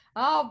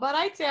 Oh, but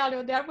I tell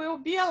you, there will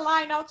be a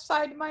line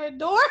outside my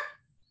door.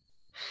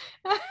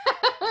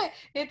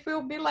 It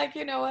will be like,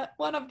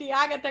 one of the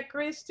Agatha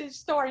Christie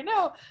story.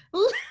 No,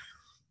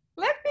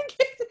 let me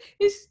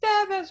get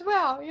stabbed as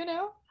well,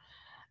 Yeah.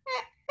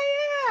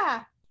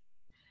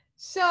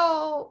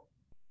 So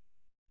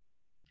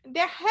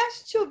there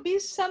has to be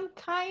some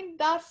kind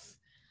of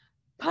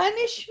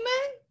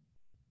punishment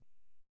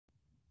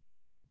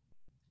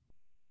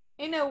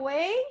in a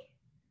way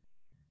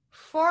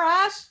for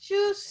us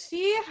to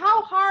see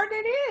how hard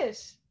it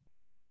is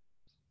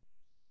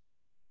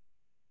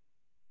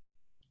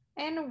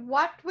and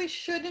what we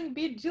shouldn't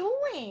be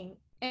doing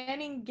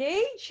and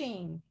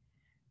engaging.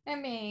 I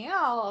mean,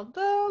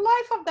 the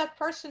life of that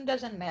person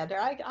doesn't matter.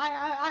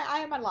 I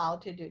am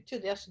allowed to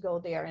just go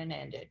there and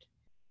end it.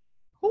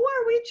 Who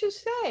are we to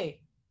say?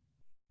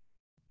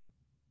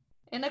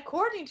 And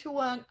according to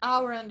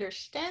our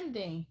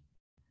understanding,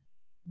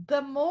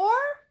 the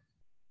more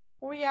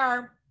we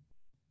are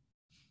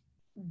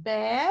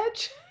bad,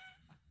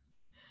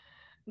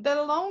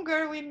 the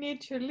longer we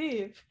need to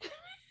live.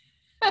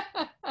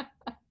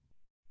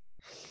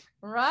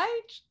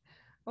 Right?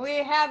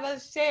 We have a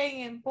saying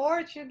in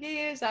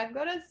Portuguese. I'm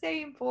going to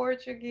say in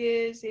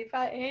Portuguese. If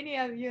any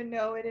of you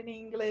know it in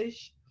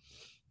English,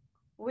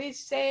 we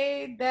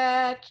say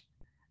that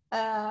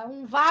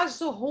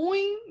vaso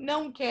ruim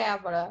não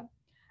quebra.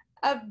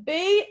 A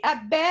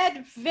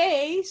bad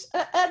vase,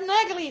 an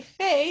ugly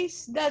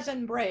face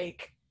doesn't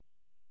break.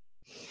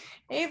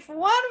 If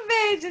one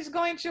vase is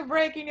going to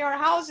break in your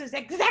house, it's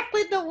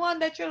exactly the one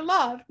that you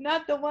love,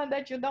 not the one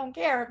that you don't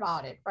care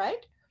about it,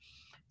 right?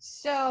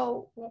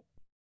 So,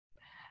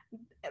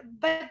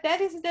 but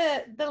that is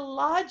the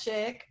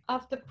logic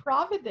of the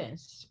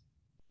providence.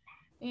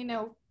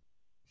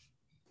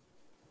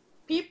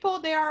 People,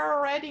 they are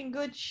already in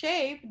good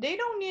shape. They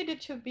don't need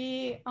it to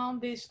be on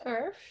this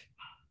earth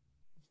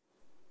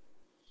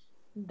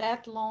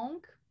that long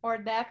or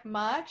that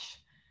much,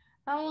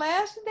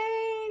 unless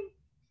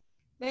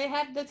they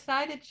have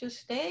decided to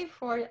stay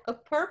for a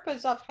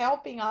purpose of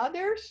helping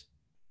others.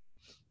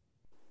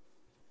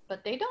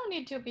 But they don't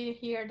need to be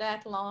here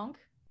that long,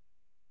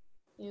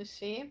 you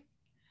see.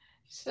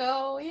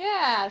 So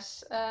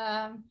yes,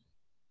 but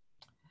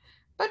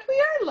we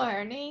are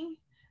learning.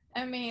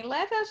 I mean,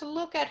 let us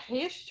look at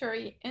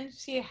history and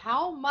see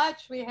how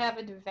much we have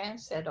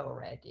advanced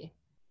already.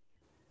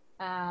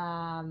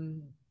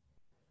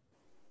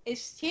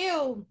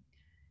 Still,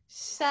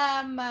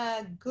 some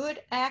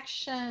good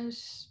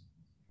actions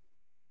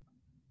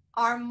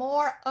are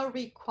more a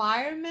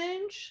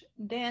requirement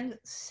than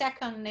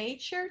second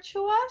nature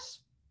to us.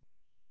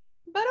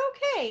 But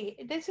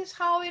okay, this is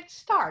how it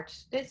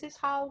starts. This is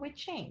how we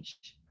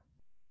change.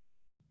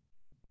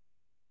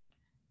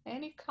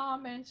 Any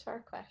comments or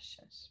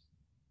questions?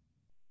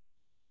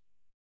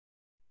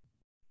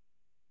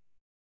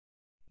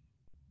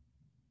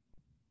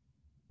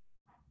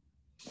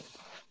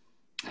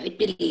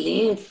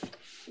 believe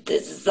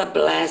this is a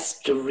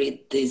blast to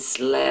read these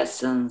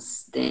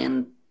lessons,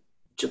 then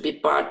to be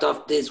part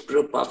of this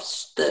group of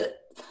study.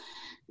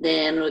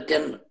 Then we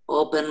can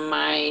open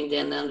mind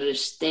and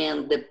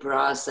understand the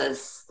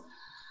process.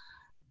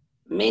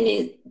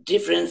 Many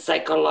different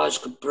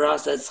psychological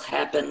processes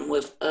happen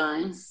with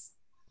us,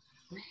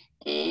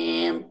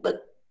 but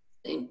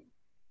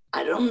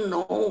I don't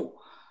know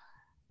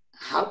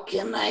how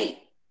can I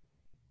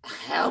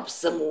help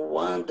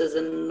someone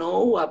doesn't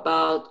know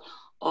about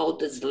all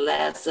this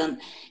lesson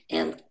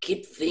and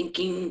keep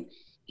thinking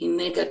in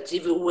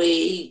negative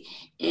way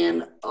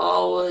and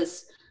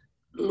always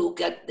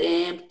look at the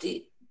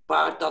empty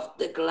part of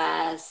the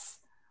glass.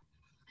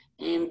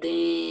 And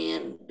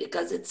then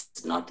because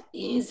it's not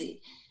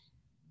easy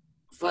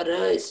for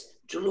us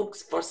to look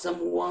for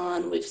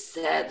someone with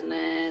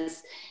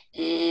sadness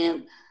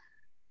and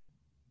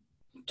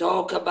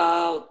talk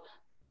about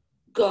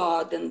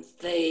God and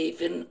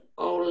faith and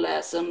all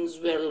lessons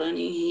we're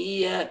learning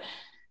here,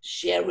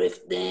 share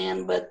with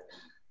them, but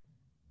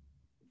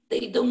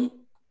they don't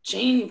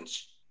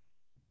change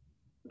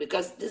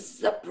because this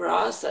is a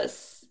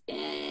process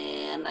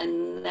and I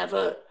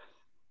never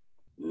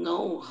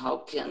know how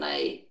can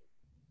I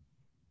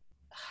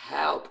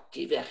help,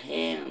 give a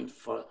hand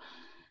for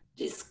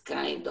this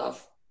kind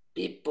of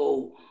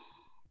people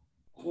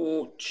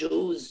who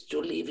choose to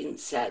live in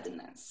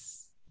sadness.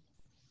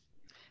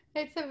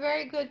 It's a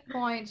very good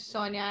point,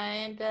 Sonia,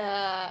 and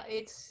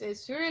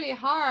it's really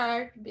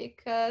hard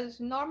because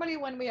normally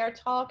when we are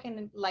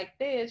talking like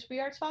this, we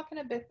are talking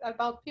a bit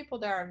about people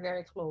that are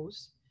very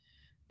close.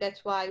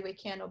 That's why we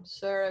can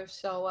observe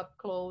so up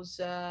close,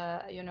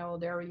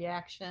 their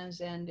reactions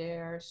and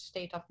their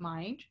state of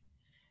mind.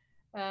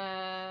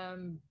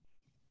 Um,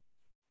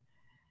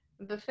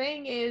 the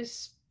thing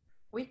is,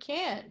 we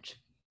can't.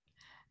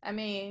 I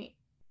mean,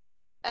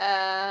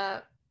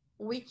 uh,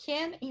 we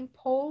can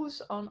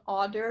impose on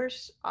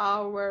others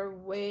our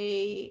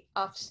way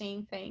of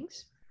seeing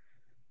things,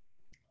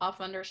 of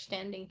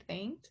understanding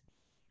things.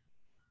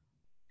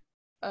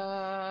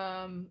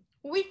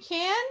 We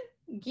can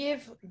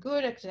give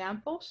good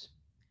examples,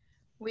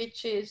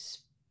 which is,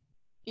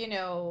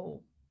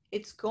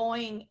 it's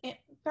going,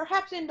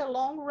 perhaps in the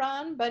long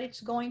run, but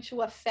it's going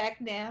to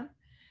affect them.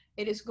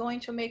 It is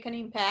going to make an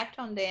impact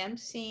on them,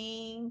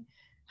 seeing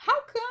how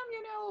come,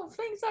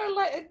 things are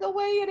like the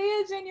way it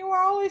is, and you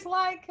are always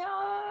like,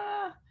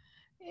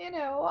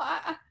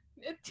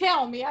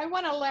 tell me, I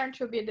want to learn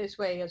to be this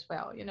way as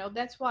well.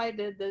 That's why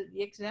the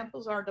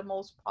examples are the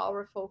most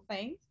powerful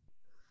things.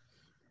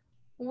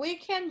 We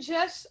can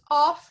just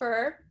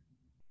offer,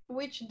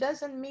 which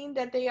doesn't mean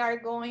that they are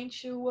going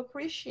to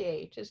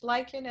appreciate. It's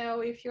like,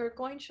 if you're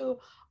going to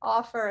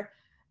offer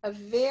a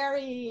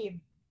very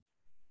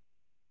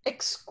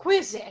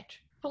exquisite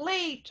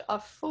plate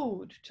of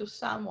food to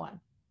someone,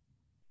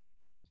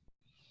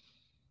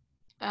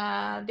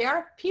 there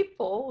are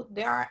people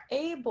that are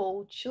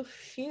able to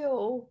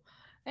feel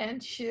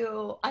and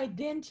to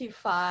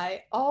identify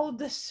all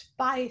the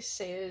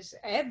spices,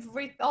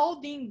 all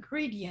the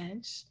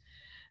ingredients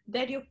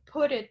that you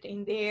put it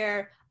in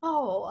there.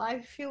 Oh,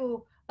 I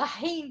feel a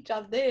hint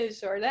of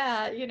this or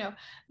that.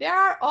 There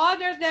are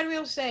others that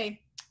will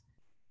say,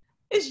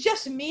 it's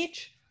just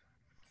meat,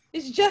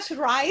 it's just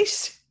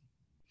rice,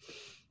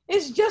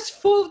 it's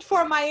just food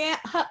for my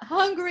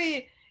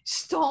hungry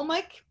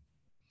stomach.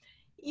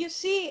 You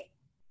see,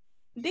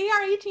 they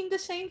are eating the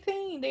same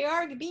thing, they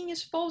are being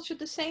exposed to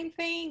the same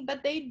thing,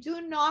 but they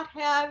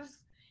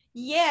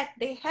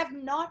have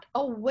not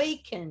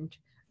awakened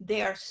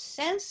their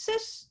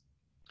senses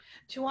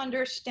to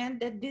understand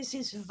that this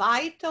is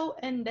vital,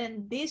 and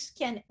then this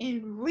can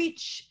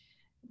enrich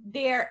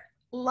their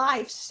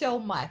life so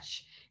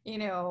much,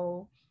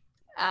 to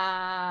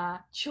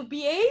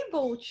be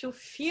able to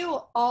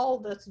feel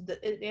all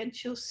and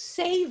to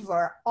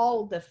savor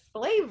all the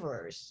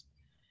flavors.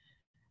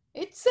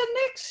 It's an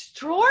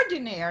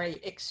extraordinary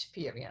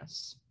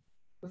experience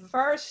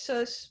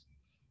versus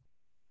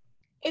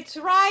it's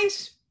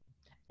rice,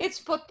 it's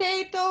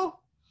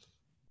potato,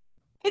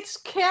 it's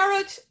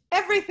carrots,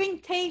 everything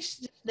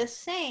tastes the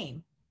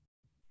same.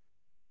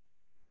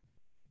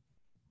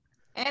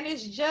 And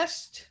it's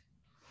just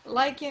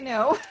like,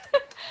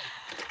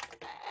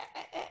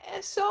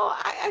 so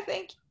I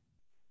think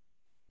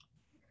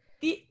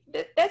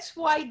that's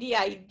why the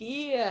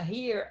idea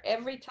here,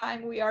 every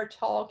time we are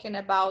talking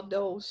about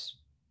those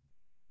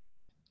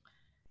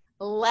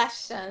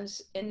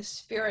lessons in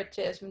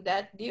Spiritism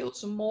that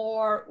deals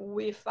more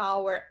with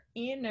our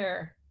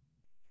inner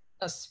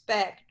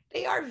aspect,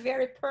 they are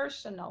very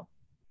personal.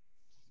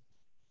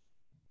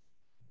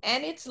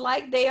 And it's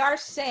like they are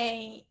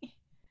saying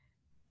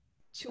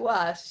to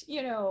us,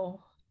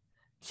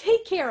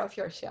 take care of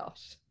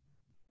yourselves.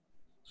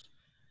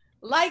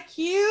 Like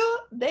you,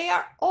 they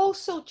are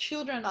also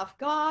children of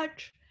God,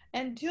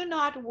 and do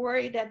not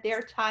worry that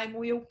their time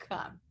will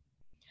come.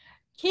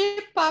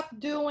 Keep up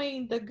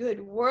doing the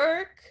good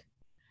work,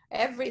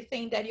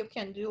 everything that you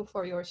can do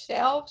for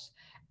yourselves,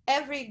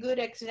 every good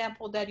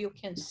example that you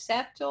can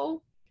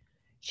settle,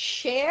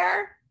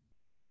 share,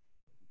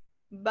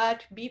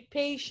 but be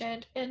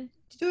patient and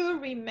do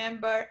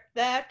remember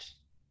that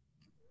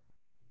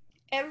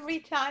every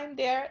time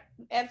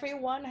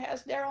everyone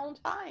has their own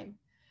time,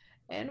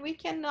 and we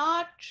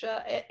cannot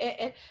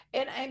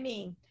and I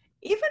mean,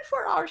 even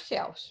for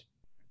ourselves,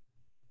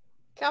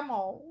 come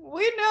on,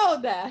 we know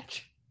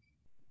that,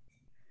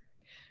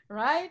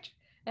 right?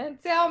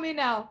 And tell me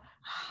now,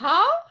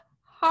 how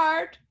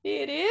hard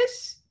it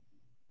is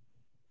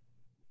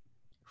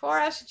for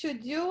us to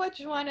do what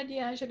Joanna de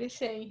Angelis is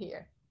saying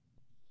here,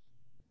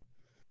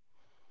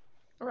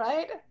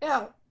 right?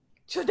 Yeah.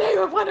 Today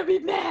I want to be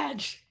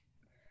mad.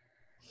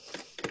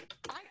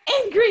 I'm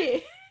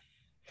angry,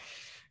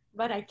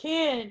 but I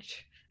can't.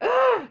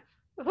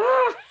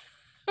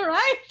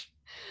 Right?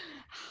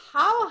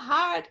 How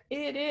hard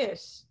it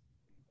is,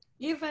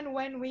 even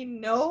when we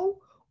know,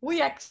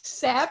 we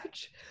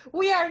accept,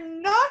 we are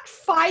not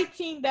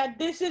fighting that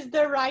this is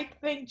the right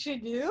thing to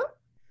do.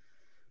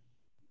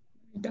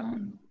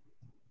 Don't.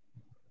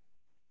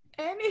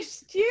 And it's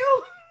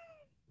still,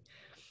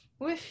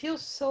 we feel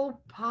so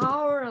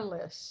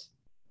powerless.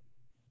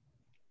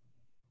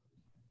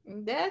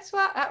 That's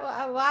why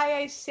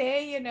I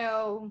say,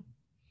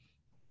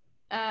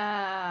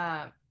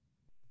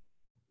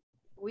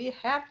 we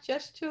have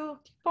just to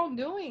keep on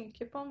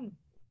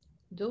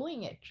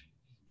doing it.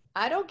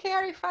 I don't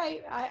care if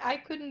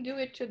I couldn't do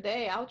it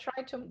today. I'll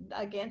try to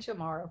again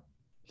tomorrow.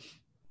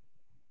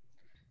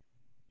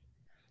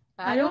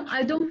 I don't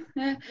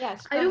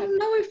Yes, I don't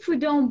know if we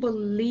don't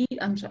believe.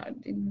 I'm sorry.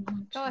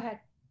 Go ahead.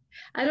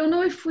 I don't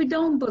know if we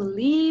don't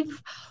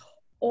believe,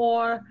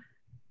 or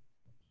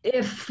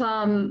if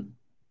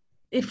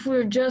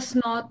we're just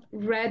not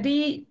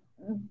ready.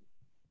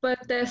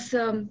 But there's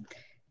the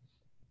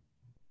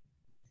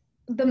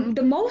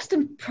most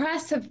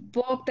impressive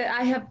book that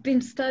I have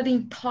been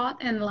studying, Thought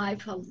and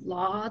Life, a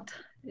lot.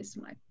 Is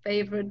my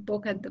favorite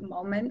book at the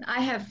moment.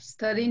 I have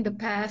studied in the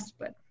past,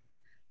 but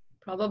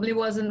probably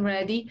wasn't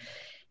ready.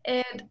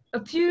 And a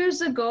few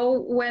years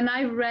ago, when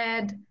I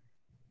read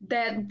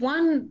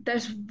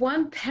there's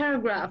one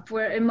paragraph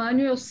where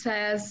Emmanuel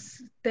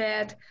says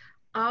that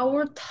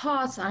our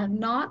thoughts are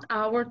not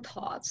our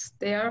thoughts.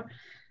 They're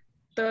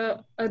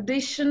the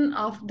addition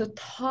of the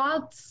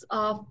thoughts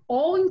of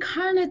all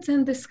incarnate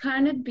and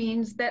discarnate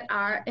beings that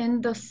are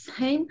in the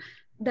same,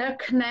 they're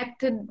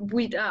connected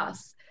with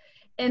us.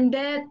 And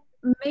that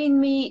made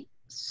me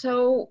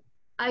so,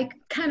 I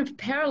kind of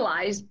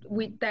paralyzed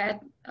with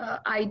that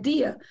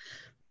idea.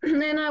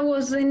 And I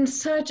was in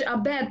such a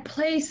bad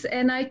place,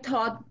 and I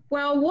thought,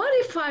 well, what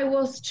if I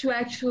was to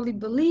actually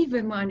believe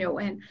Emmanuel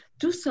and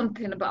do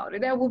something about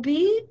it? That would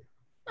be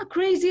a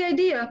crazy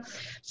idea.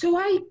 So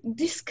I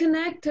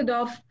disconnected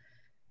of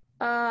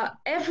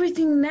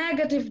everything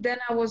negative that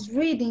I was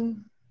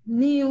reading,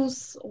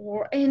 news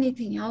or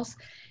anything else,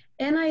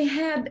 and I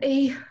had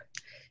a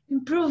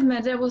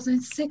improvement. That was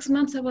in 6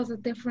 months. I was a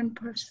different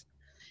person,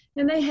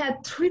 and I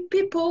had 3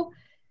 people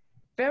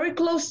very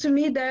close to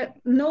me that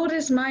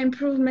noticed my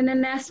improvement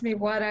and asked me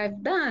what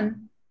I've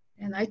done.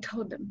 And I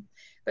told them.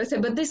 I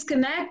said, but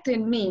disconnected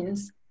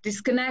means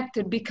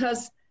disconnected,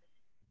 because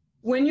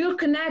when you're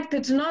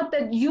connected, it's not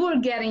that you are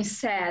getting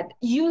sad.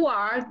 You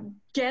are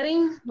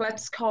getting,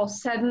 let's call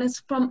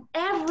sadness from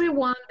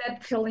everyone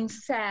that's feeling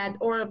sad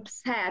or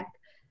upset.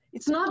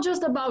 It's not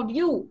just about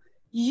you.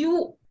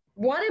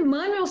 What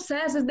Emmanuel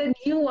says is that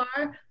you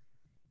are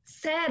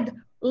sad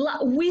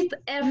with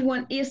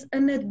everyone, is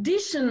an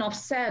addition of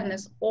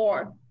sadness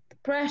or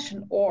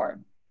depression or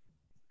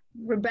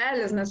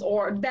rebelliousness,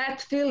 or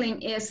that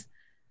feeling is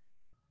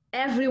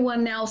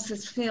everyone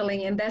else's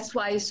feeling, and that's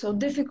why it's so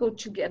difficult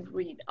to get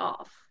rid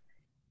of.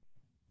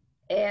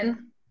 And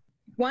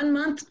 1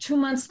 month, 2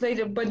 months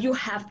later, but you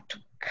have to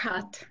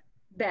cut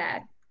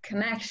that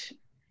connection.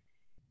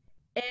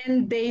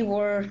 And they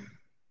were,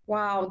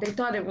 wow, they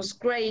thought it was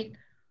great,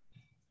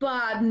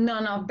 but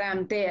none of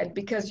them did,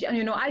 because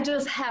I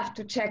just have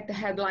to check the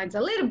headlines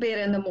a little bit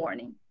in the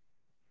morning.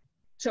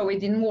 So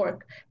it didn't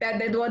work.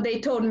 That's what they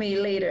told me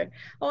later.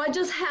 Oh, I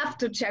just have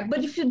to check.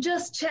 But if you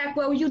just check,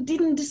 well, you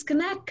didn't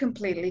disconnect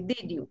completely,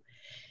 did you?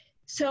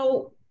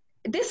 So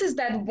this is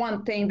that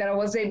one thing that I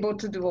was able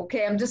to do,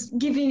 okay? I'm just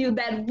giving you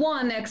that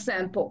one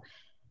example.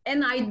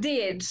 And I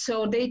did.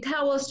 So they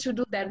tell us to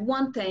do that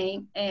one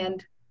thing,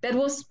 and that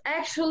was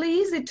actually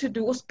easy to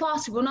do. It was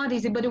possible, not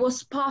easy, but it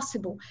was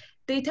possible.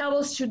 They tell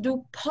us to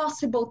do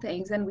possible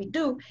things, and we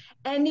do,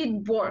 and it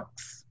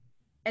works.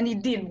 And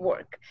it did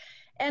work.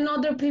 And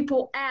other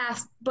people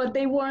asked, but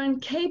they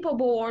weren't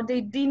capable, or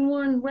they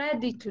weren't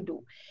ready to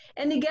do.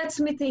 And it gets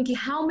me thinking,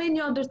 how many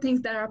other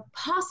things that are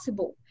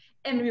possible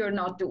and we are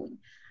not doing?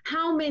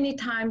 How many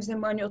times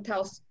Emmanuel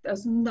tells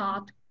us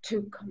not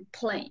to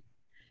complain?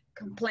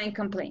 Complain.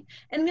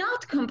 And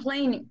not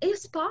complaining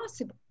is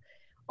possible.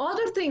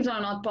 Other things are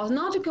not possible.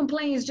 Not to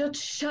complain is just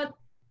shut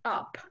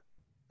up.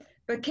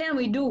 But can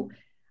we do?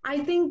 I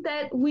think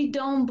that we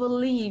don't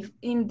believe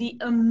in the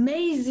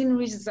amazing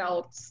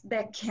results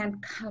that can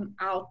come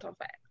out of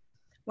it.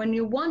 When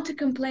you want to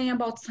complain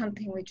about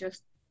something, we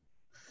just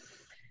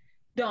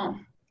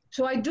don't.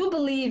 So I do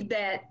believe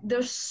that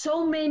there's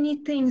so many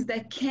things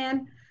that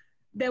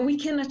we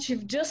can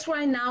achieve just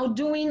right now,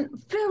 doing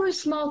very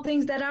small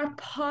things that are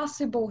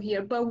possible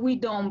here, but we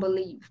don't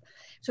believe.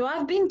 So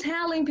I've been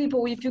telling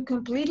people, if you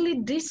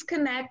completely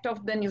disconnect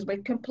of the news,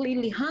 but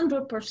completely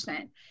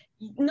 100%,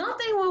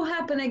 nothing will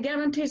happen. I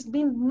guarantee. It's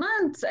been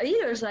months,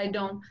 years I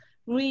don't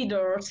read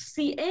or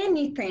see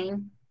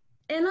anything,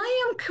 and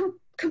I am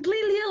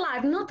completely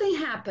alive. Nothing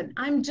happened.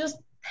 I'm just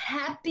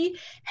happy,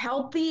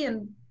 healthy,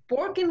 and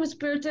working with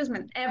spiritism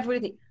and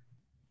everything.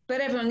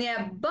 But everyone,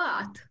 yeah,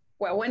 but,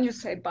 well, when you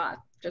say but,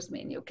 just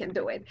mean you can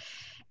do it.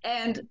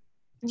 And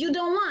you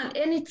don't want,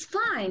 and it's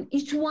fine.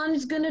 Each one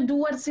is going to do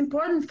what's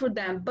important for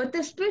them. But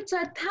the spirits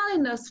are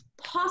telling us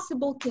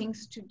possible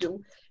things to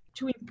do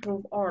to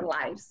improve our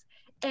lives,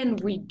 and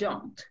we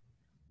don't.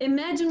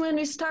 Imagine when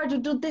we start to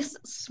do these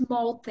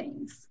small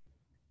things.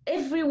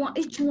 Everyone,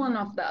 each one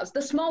of us,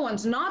 the small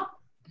ones, not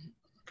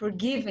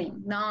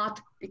forgiving, not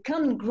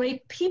becoming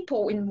great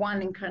people in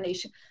one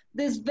incarnation.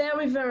 These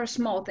very, very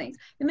small things.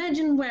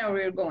 Imagine where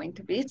we're going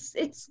to be.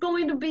 It's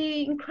going to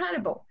be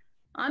incredible.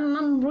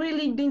 I'm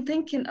really been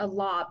thinking a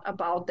lot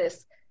about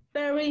this.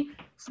 Very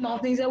small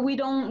things that we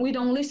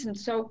don't listen.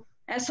 So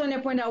as Sonia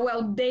pointed out,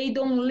 well, they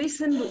don't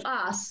listen to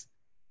us.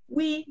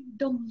 We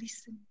don't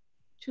listen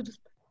to the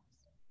spirits.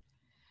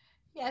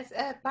 Yes,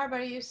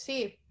 Barbara, you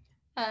see,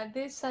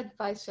 this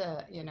advice,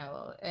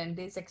 and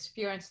this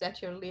experience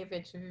that you live,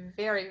 it's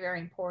very, very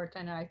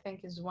important. I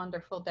think it's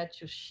wonderful that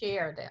you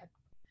share that.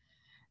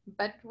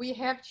 But we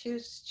have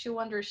to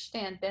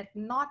understand that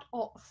not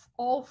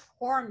all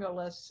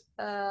formulas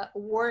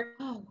work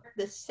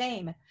the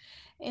same,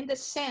 in the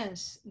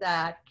sense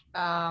that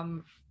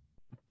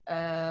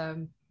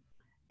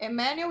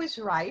Emmanuel is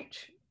right.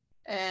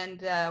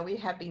 And we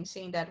have been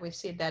seeing that. We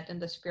see that in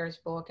the Spirit's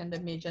book and the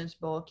Medium's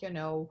book.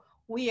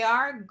 We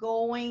are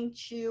going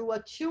to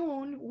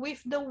attune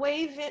with the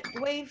wave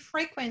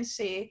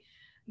frequency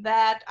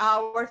that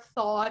our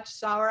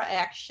thoughts, our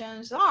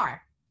actions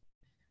are.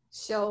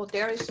 So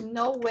there is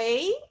no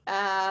way.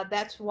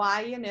 That's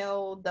why,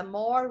 the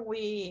more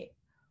we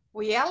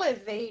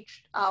elevate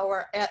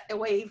our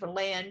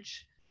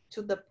wavelength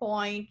to the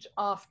point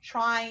of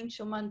trying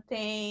to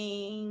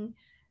maintain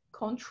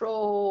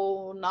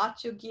control, not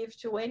to give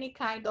to any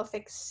kind of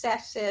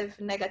excessive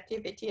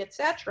negativity,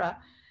 etc.,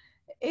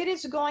 it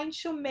is going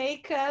to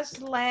make us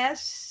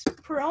less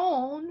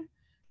prone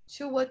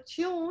to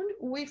attune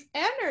with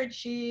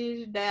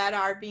energies that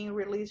are being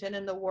released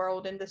in the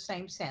world in the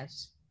same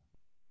sense.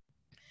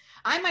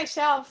 I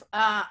myself,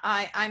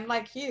 I'm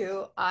like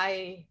you.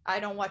 I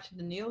don't watch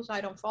the news.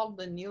 I don't follow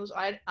the news.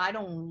 I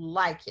don't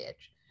like it.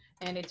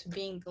 And it's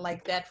been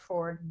like that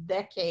for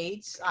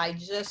decades. I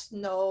just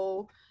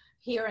know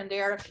here and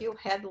there a few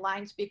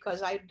headlines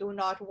because I do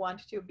not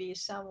want to be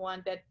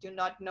someone that do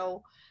not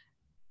know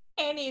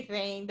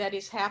anything that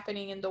is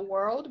happening in the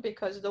world,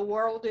 because the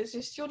world is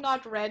still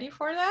not ready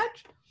for that.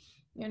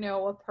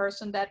 A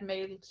person that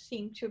may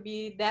seem to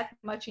be that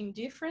much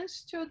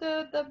indifference to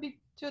the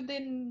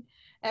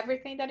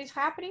everything that is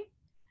happening.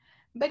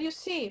 But you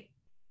see,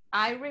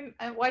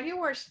 while you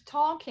were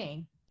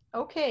talking,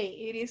 okay,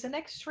 it is an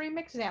extreme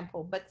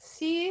example, but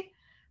see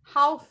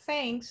how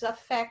things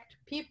affect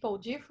people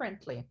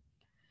differently.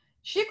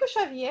 Chico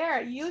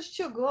Xavier used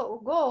to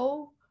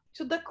go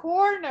to the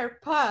corner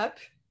pub.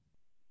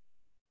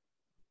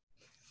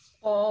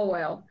 Oh,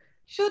 well.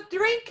 To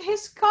drink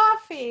his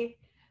coffee,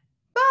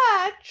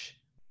 but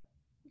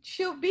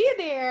to be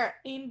there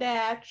in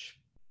that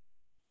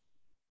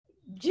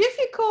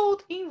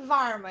difficult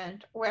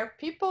environment where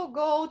people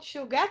go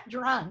to get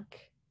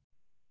drunk,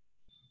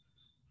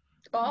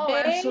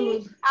 day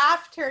absolutely.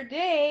 after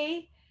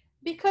day,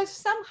 because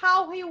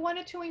somehow he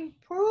wanted to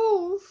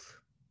improve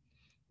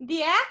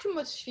the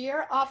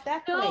atmosphere of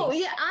that place. No,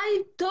 yeah,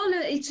 I told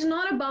you, it's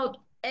not about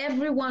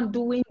everyone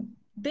doing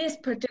this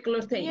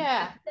particular thing.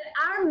 Yeah. There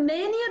are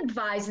many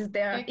advices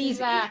there.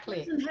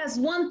 Exactly. Each person has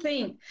one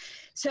thing.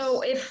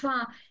 So if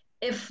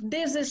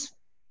this is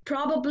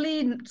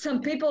probably, some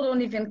people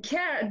don't even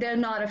care, they're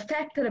not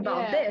affected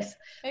about this.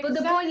 Exactly. But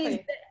the point is,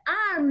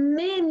 there are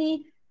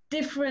many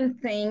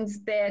different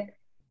things that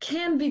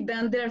can be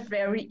done. They're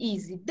very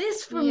easy.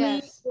 This for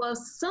me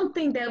was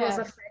something that was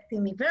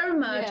affecting me very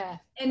much,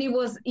 and it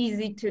was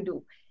easy to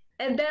do.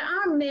 And there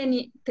are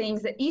many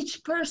things that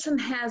each person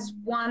has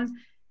one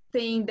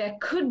thing that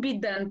could be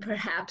done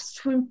perhaps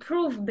to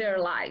improve their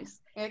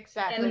lives.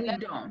 Exactly. And we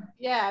don't.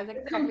 Yeah,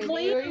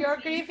 exactly. You're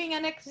giving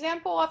an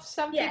example of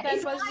something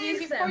that was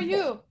easy for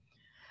you.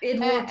 It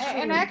works.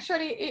 And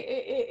actually,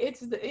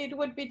 it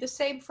would be the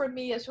same for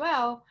me as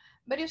well.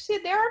 But you see,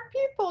 there are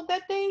people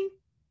that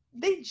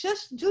they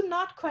just do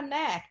not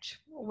connect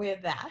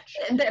with that.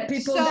 The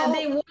people that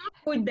they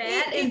work with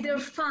that, and they're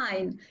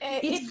fine.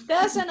 It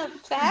doesn't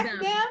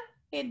affect them.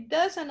 It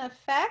doesn't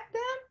affect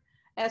them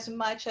as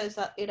much as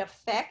it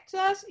affects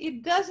us.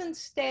 It doesn't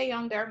stay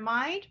on their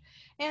mind.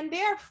 And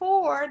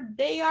therefore,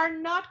 they are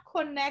not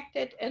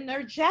connected,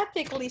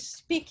 energetically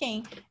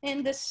speaking,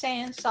 in the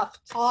sense of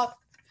thought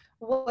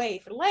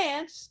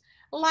wavelengths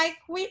like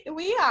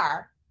we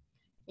are.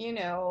 you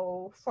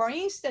know, for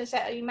instance,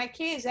 in my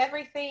case,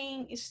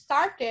 everything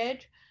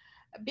started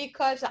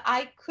because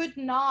I could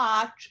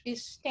not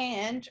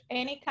stand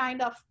any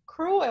kind of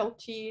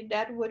cruelty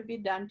that would be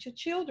done to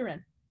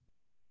children.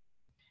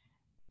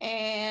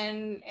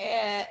 And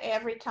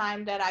every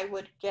time that I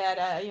would get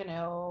a, you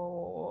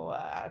know,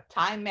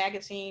 Time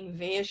magazine,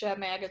 Veja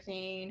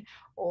magazine,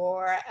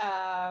 or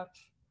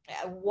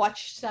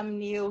watch some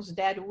news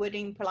that would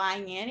imply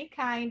any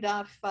kind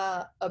of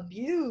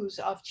abuse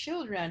of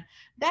children,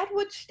 that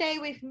would stay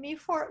with me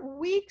for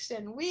weeks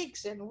and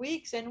weeks and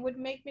weeks and would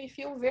make me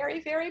feel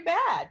very, very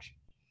bad.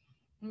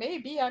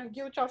 Maybe I'm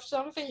guilty of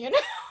something, you know.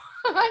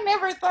 I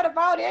never thought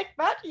about it,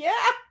 but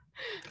yeah,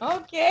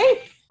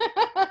 okay.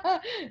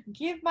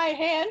 Give my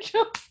hand.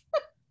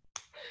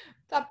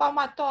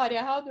 Palmatória,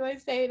 how do I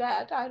say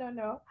that? I don't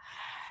know.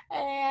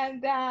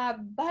 And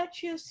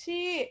but you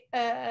see,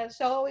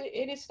 so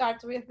it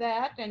starts with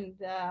that, and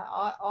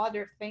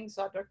other things,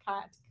 other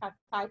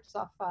types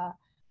of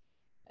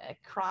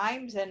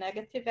crimes and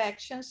negative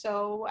actions.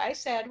 So I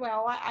said,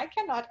 well, I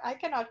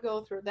cannot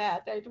go through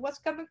that. It was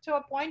coming to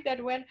a point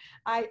that when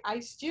I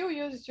still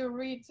used to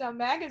read some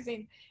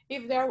magazine,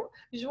 if there,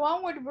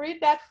 João would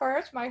read that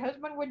first, my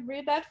husband would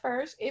read that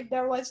first. If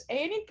there was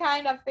any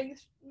kind of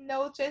things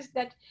noticed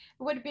that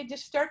would be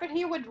disturbing,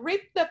 he would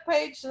rip the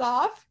page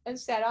off and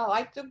said, oh,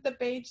 I took the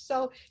page,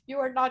 so you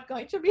are not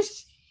going to be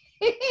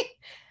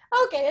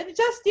okay. And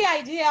just the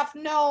idea of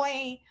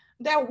knowing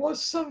there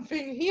was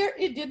something here,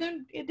 it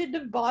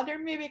didn't bother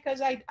me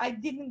because I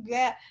didn't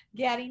get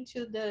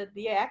into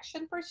the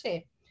action per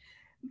se.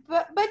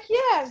 But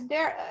yes,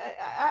 there,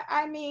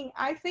 I mean,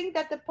 I think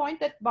that the point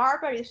that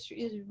Barbara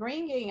is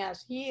bringing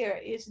us here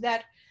is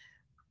that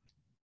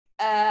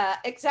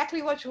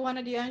exactly what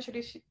Joanna de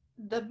Angelis,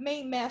 the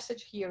main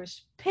message here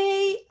is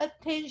pay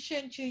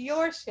attention to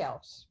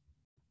yourselves.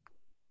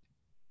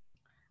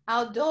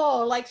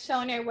 Although, like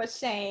Sonia was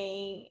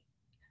saying,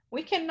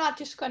 we cannot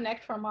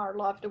disconnect from our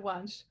loved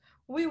ones.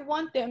 We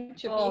want them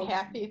to be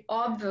happy.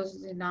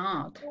 Obviously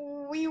not.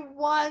 We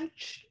want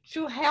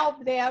to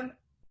help them,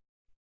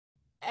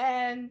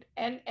 and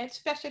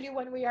especially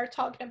when we are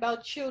talking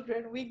about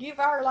children, we give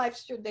our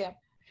lives to them,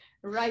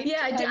 right?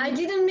 Yeah, I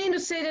didn't mean to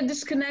say that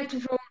disconnect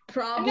from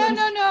problems.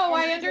 No,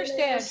 I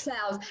understand.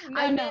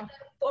 I meant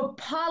for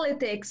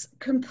politics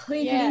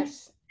completely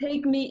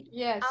take me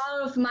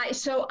out of my,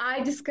 so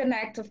I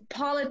disconnect of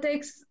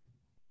politics.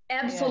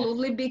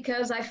 Absolutely,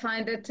 because I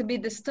find it to be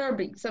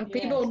disturbing. Some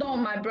people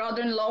don't. My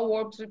brother-in-law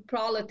works with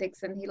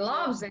politics and he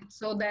loves it,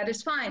 so that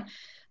is fine.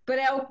 But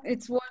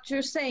it's what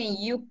you're saying.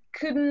 You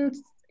can't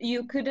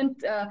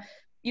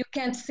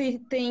see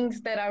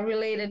things that are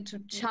related to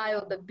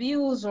child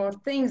abuse or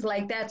things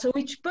like that. So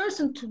each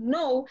person to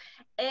know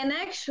and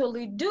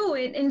actually do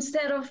it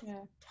instead of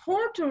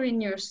torturing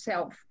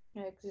yourself.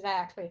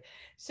 Exactly.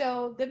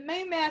 So the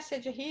main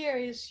message here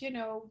is, you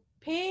know,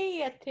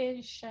 pay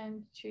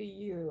attention to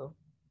you,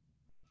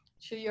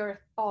 to your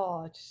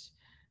thoughts,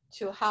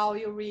 to how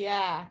you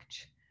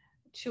react,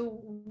 to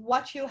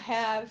what you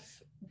have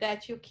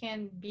that you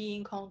can be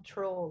in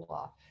control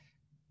of.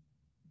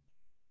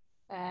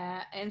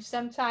 And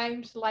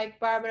sometimes, like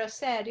Barbara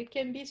said, it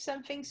can be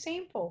something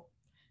simple.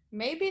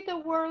 Maybe the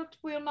world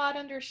will not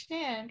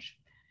understand.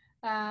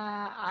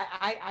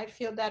 I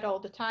feel that all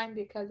the time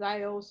because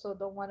I also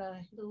don't want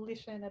to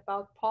listen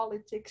about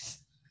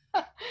politics.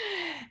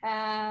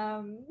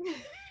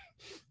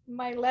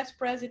 My last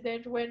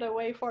president went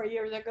away 4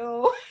 years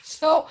ago,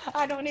 so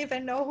I don't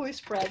even know who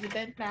is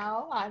president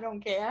now. I don't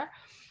care.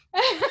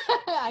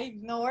 I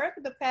ignore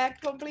the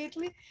fact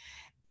completely.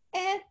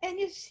 And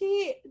you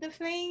see, the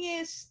thing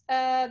is,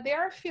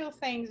 there are a few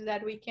things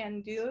that we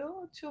can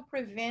do to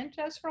prevent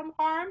us from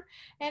harm,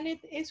 and it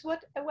is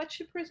what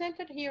she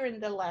presented here in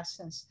the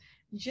lessons.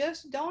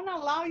 Just don't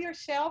allow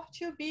yourself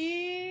to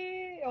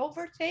be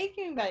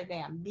overtaken by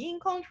them. Be in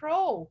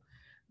control,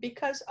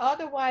 because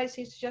otherwise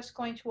it's just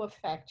going to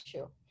affect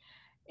you.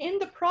 In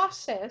the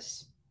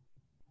process,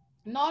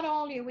 not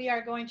only we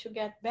are going to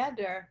get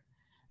better,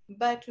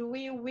 but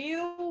we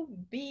will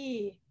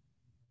be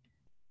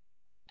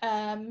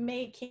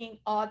making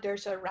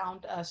others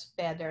around us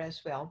better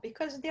as well,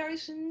 because there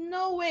is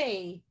no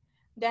way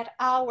that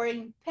our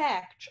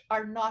impact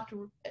are not,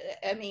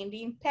 I mean,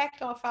 the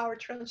impact of our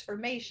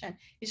transformation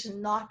is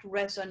not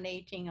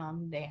resonating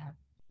on them.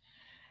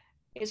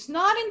 It's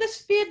not in the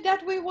speed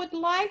that we would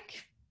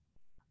like.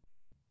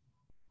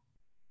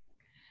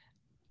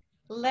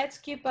 Let's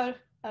keep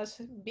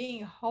us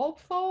being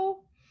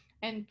hopeful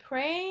and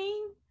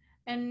praying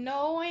and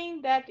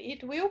knowing that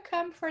it will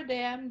come for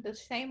them the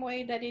same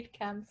way that it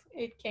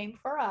came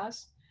for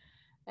us,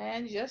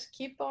 and just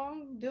keep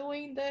on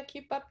doing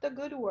keep up the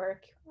good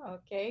work.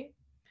 Okay,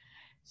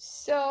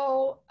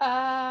 so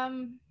I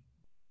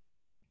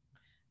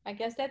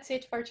guess that's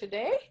it for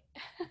today.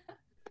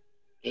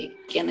 Okay,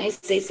 can I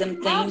say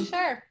something? Oh,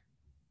 sure.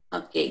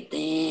 Okay,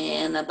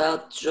 then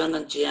about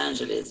Joanna de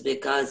Angelis,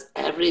 because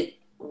every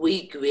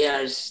week we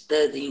are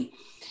studying,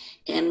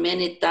 and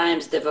many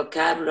times the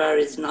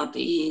vocabulary is not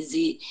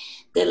easy,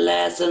 the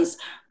lessons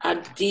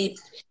are deep,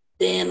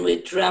 then we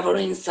travel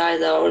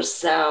inside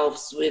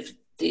ourselves with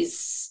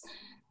these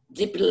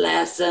deep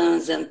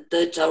lessons and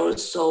touch our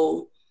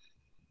soul.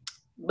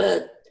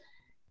 But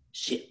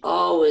she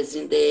always,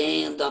 in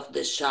the end of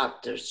the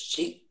chapters,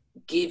 she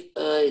give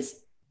us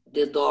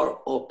the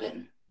door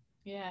open.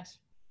 Yes.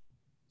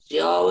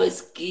 She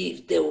always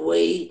give the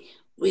way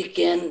we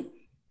can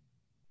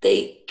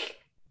take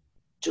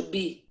to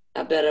be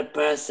a better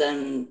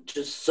person,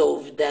 to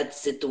solve that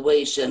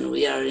situation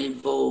we are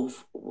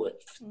involved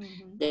with.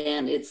 Mm-hmm.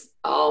 Then it's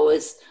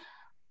always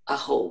a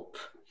hope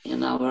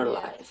in our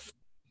life.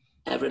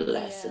 Every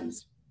lesson.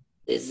 Yes.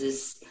 This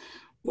is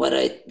what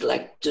I'd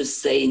like to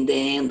say in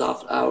the end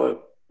of our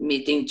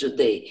meeting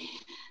today.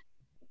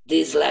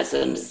 This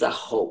lesson is a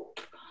hope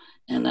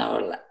in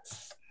our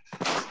lives.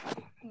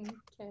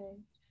 Okay,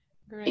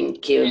 great.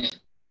 Thank you.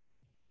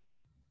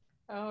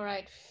 All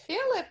right,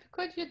 Philip,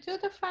 could you do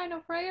the final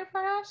prayer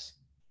for us?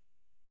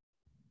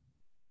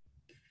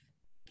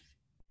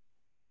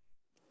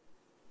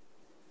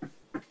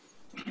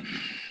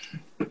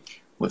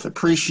 With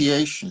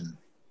appreciation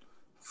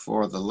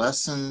for the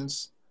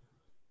lessons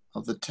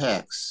of the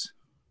text,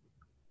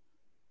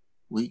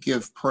 we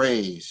give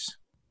praise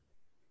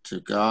to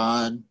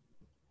God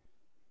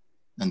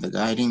and the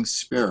guiding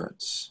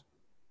spirits,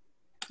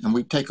 and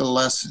we take a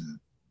lesson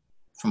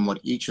from what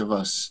each of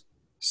us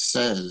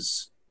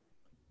says,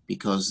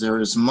 because there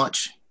is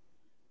much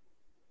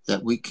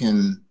that we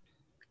can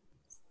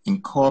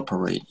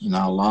incorporate in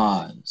our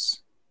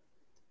lives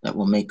that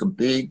will make a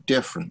big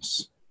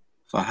difference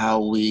for how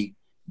we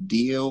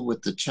deal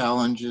with the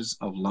challenges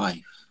of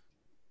life.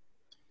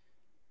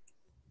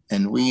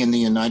 And we in the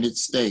United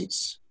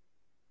States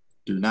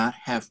do not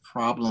have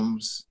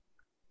problems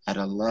at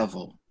a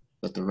level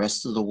that the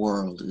rest of the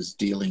world is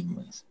dealing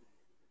with.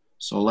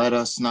 So let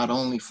us not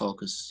only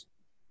focus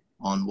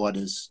on what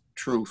is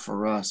true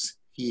for us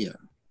here,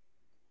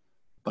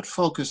 but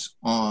focus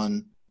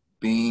on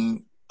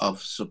being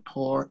of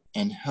support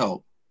and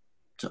help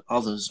to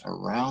others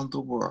around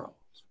the world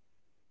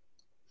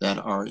that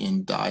are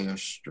in dire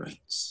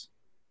straits.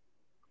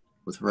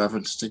 With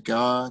reverence to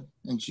God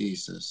and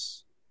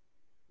Jesus,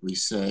 we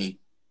say,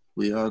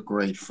 we are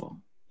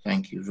grateful.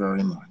 Thank you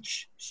very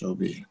much. So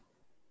be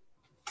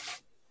it.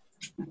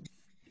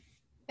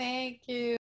 Thank you.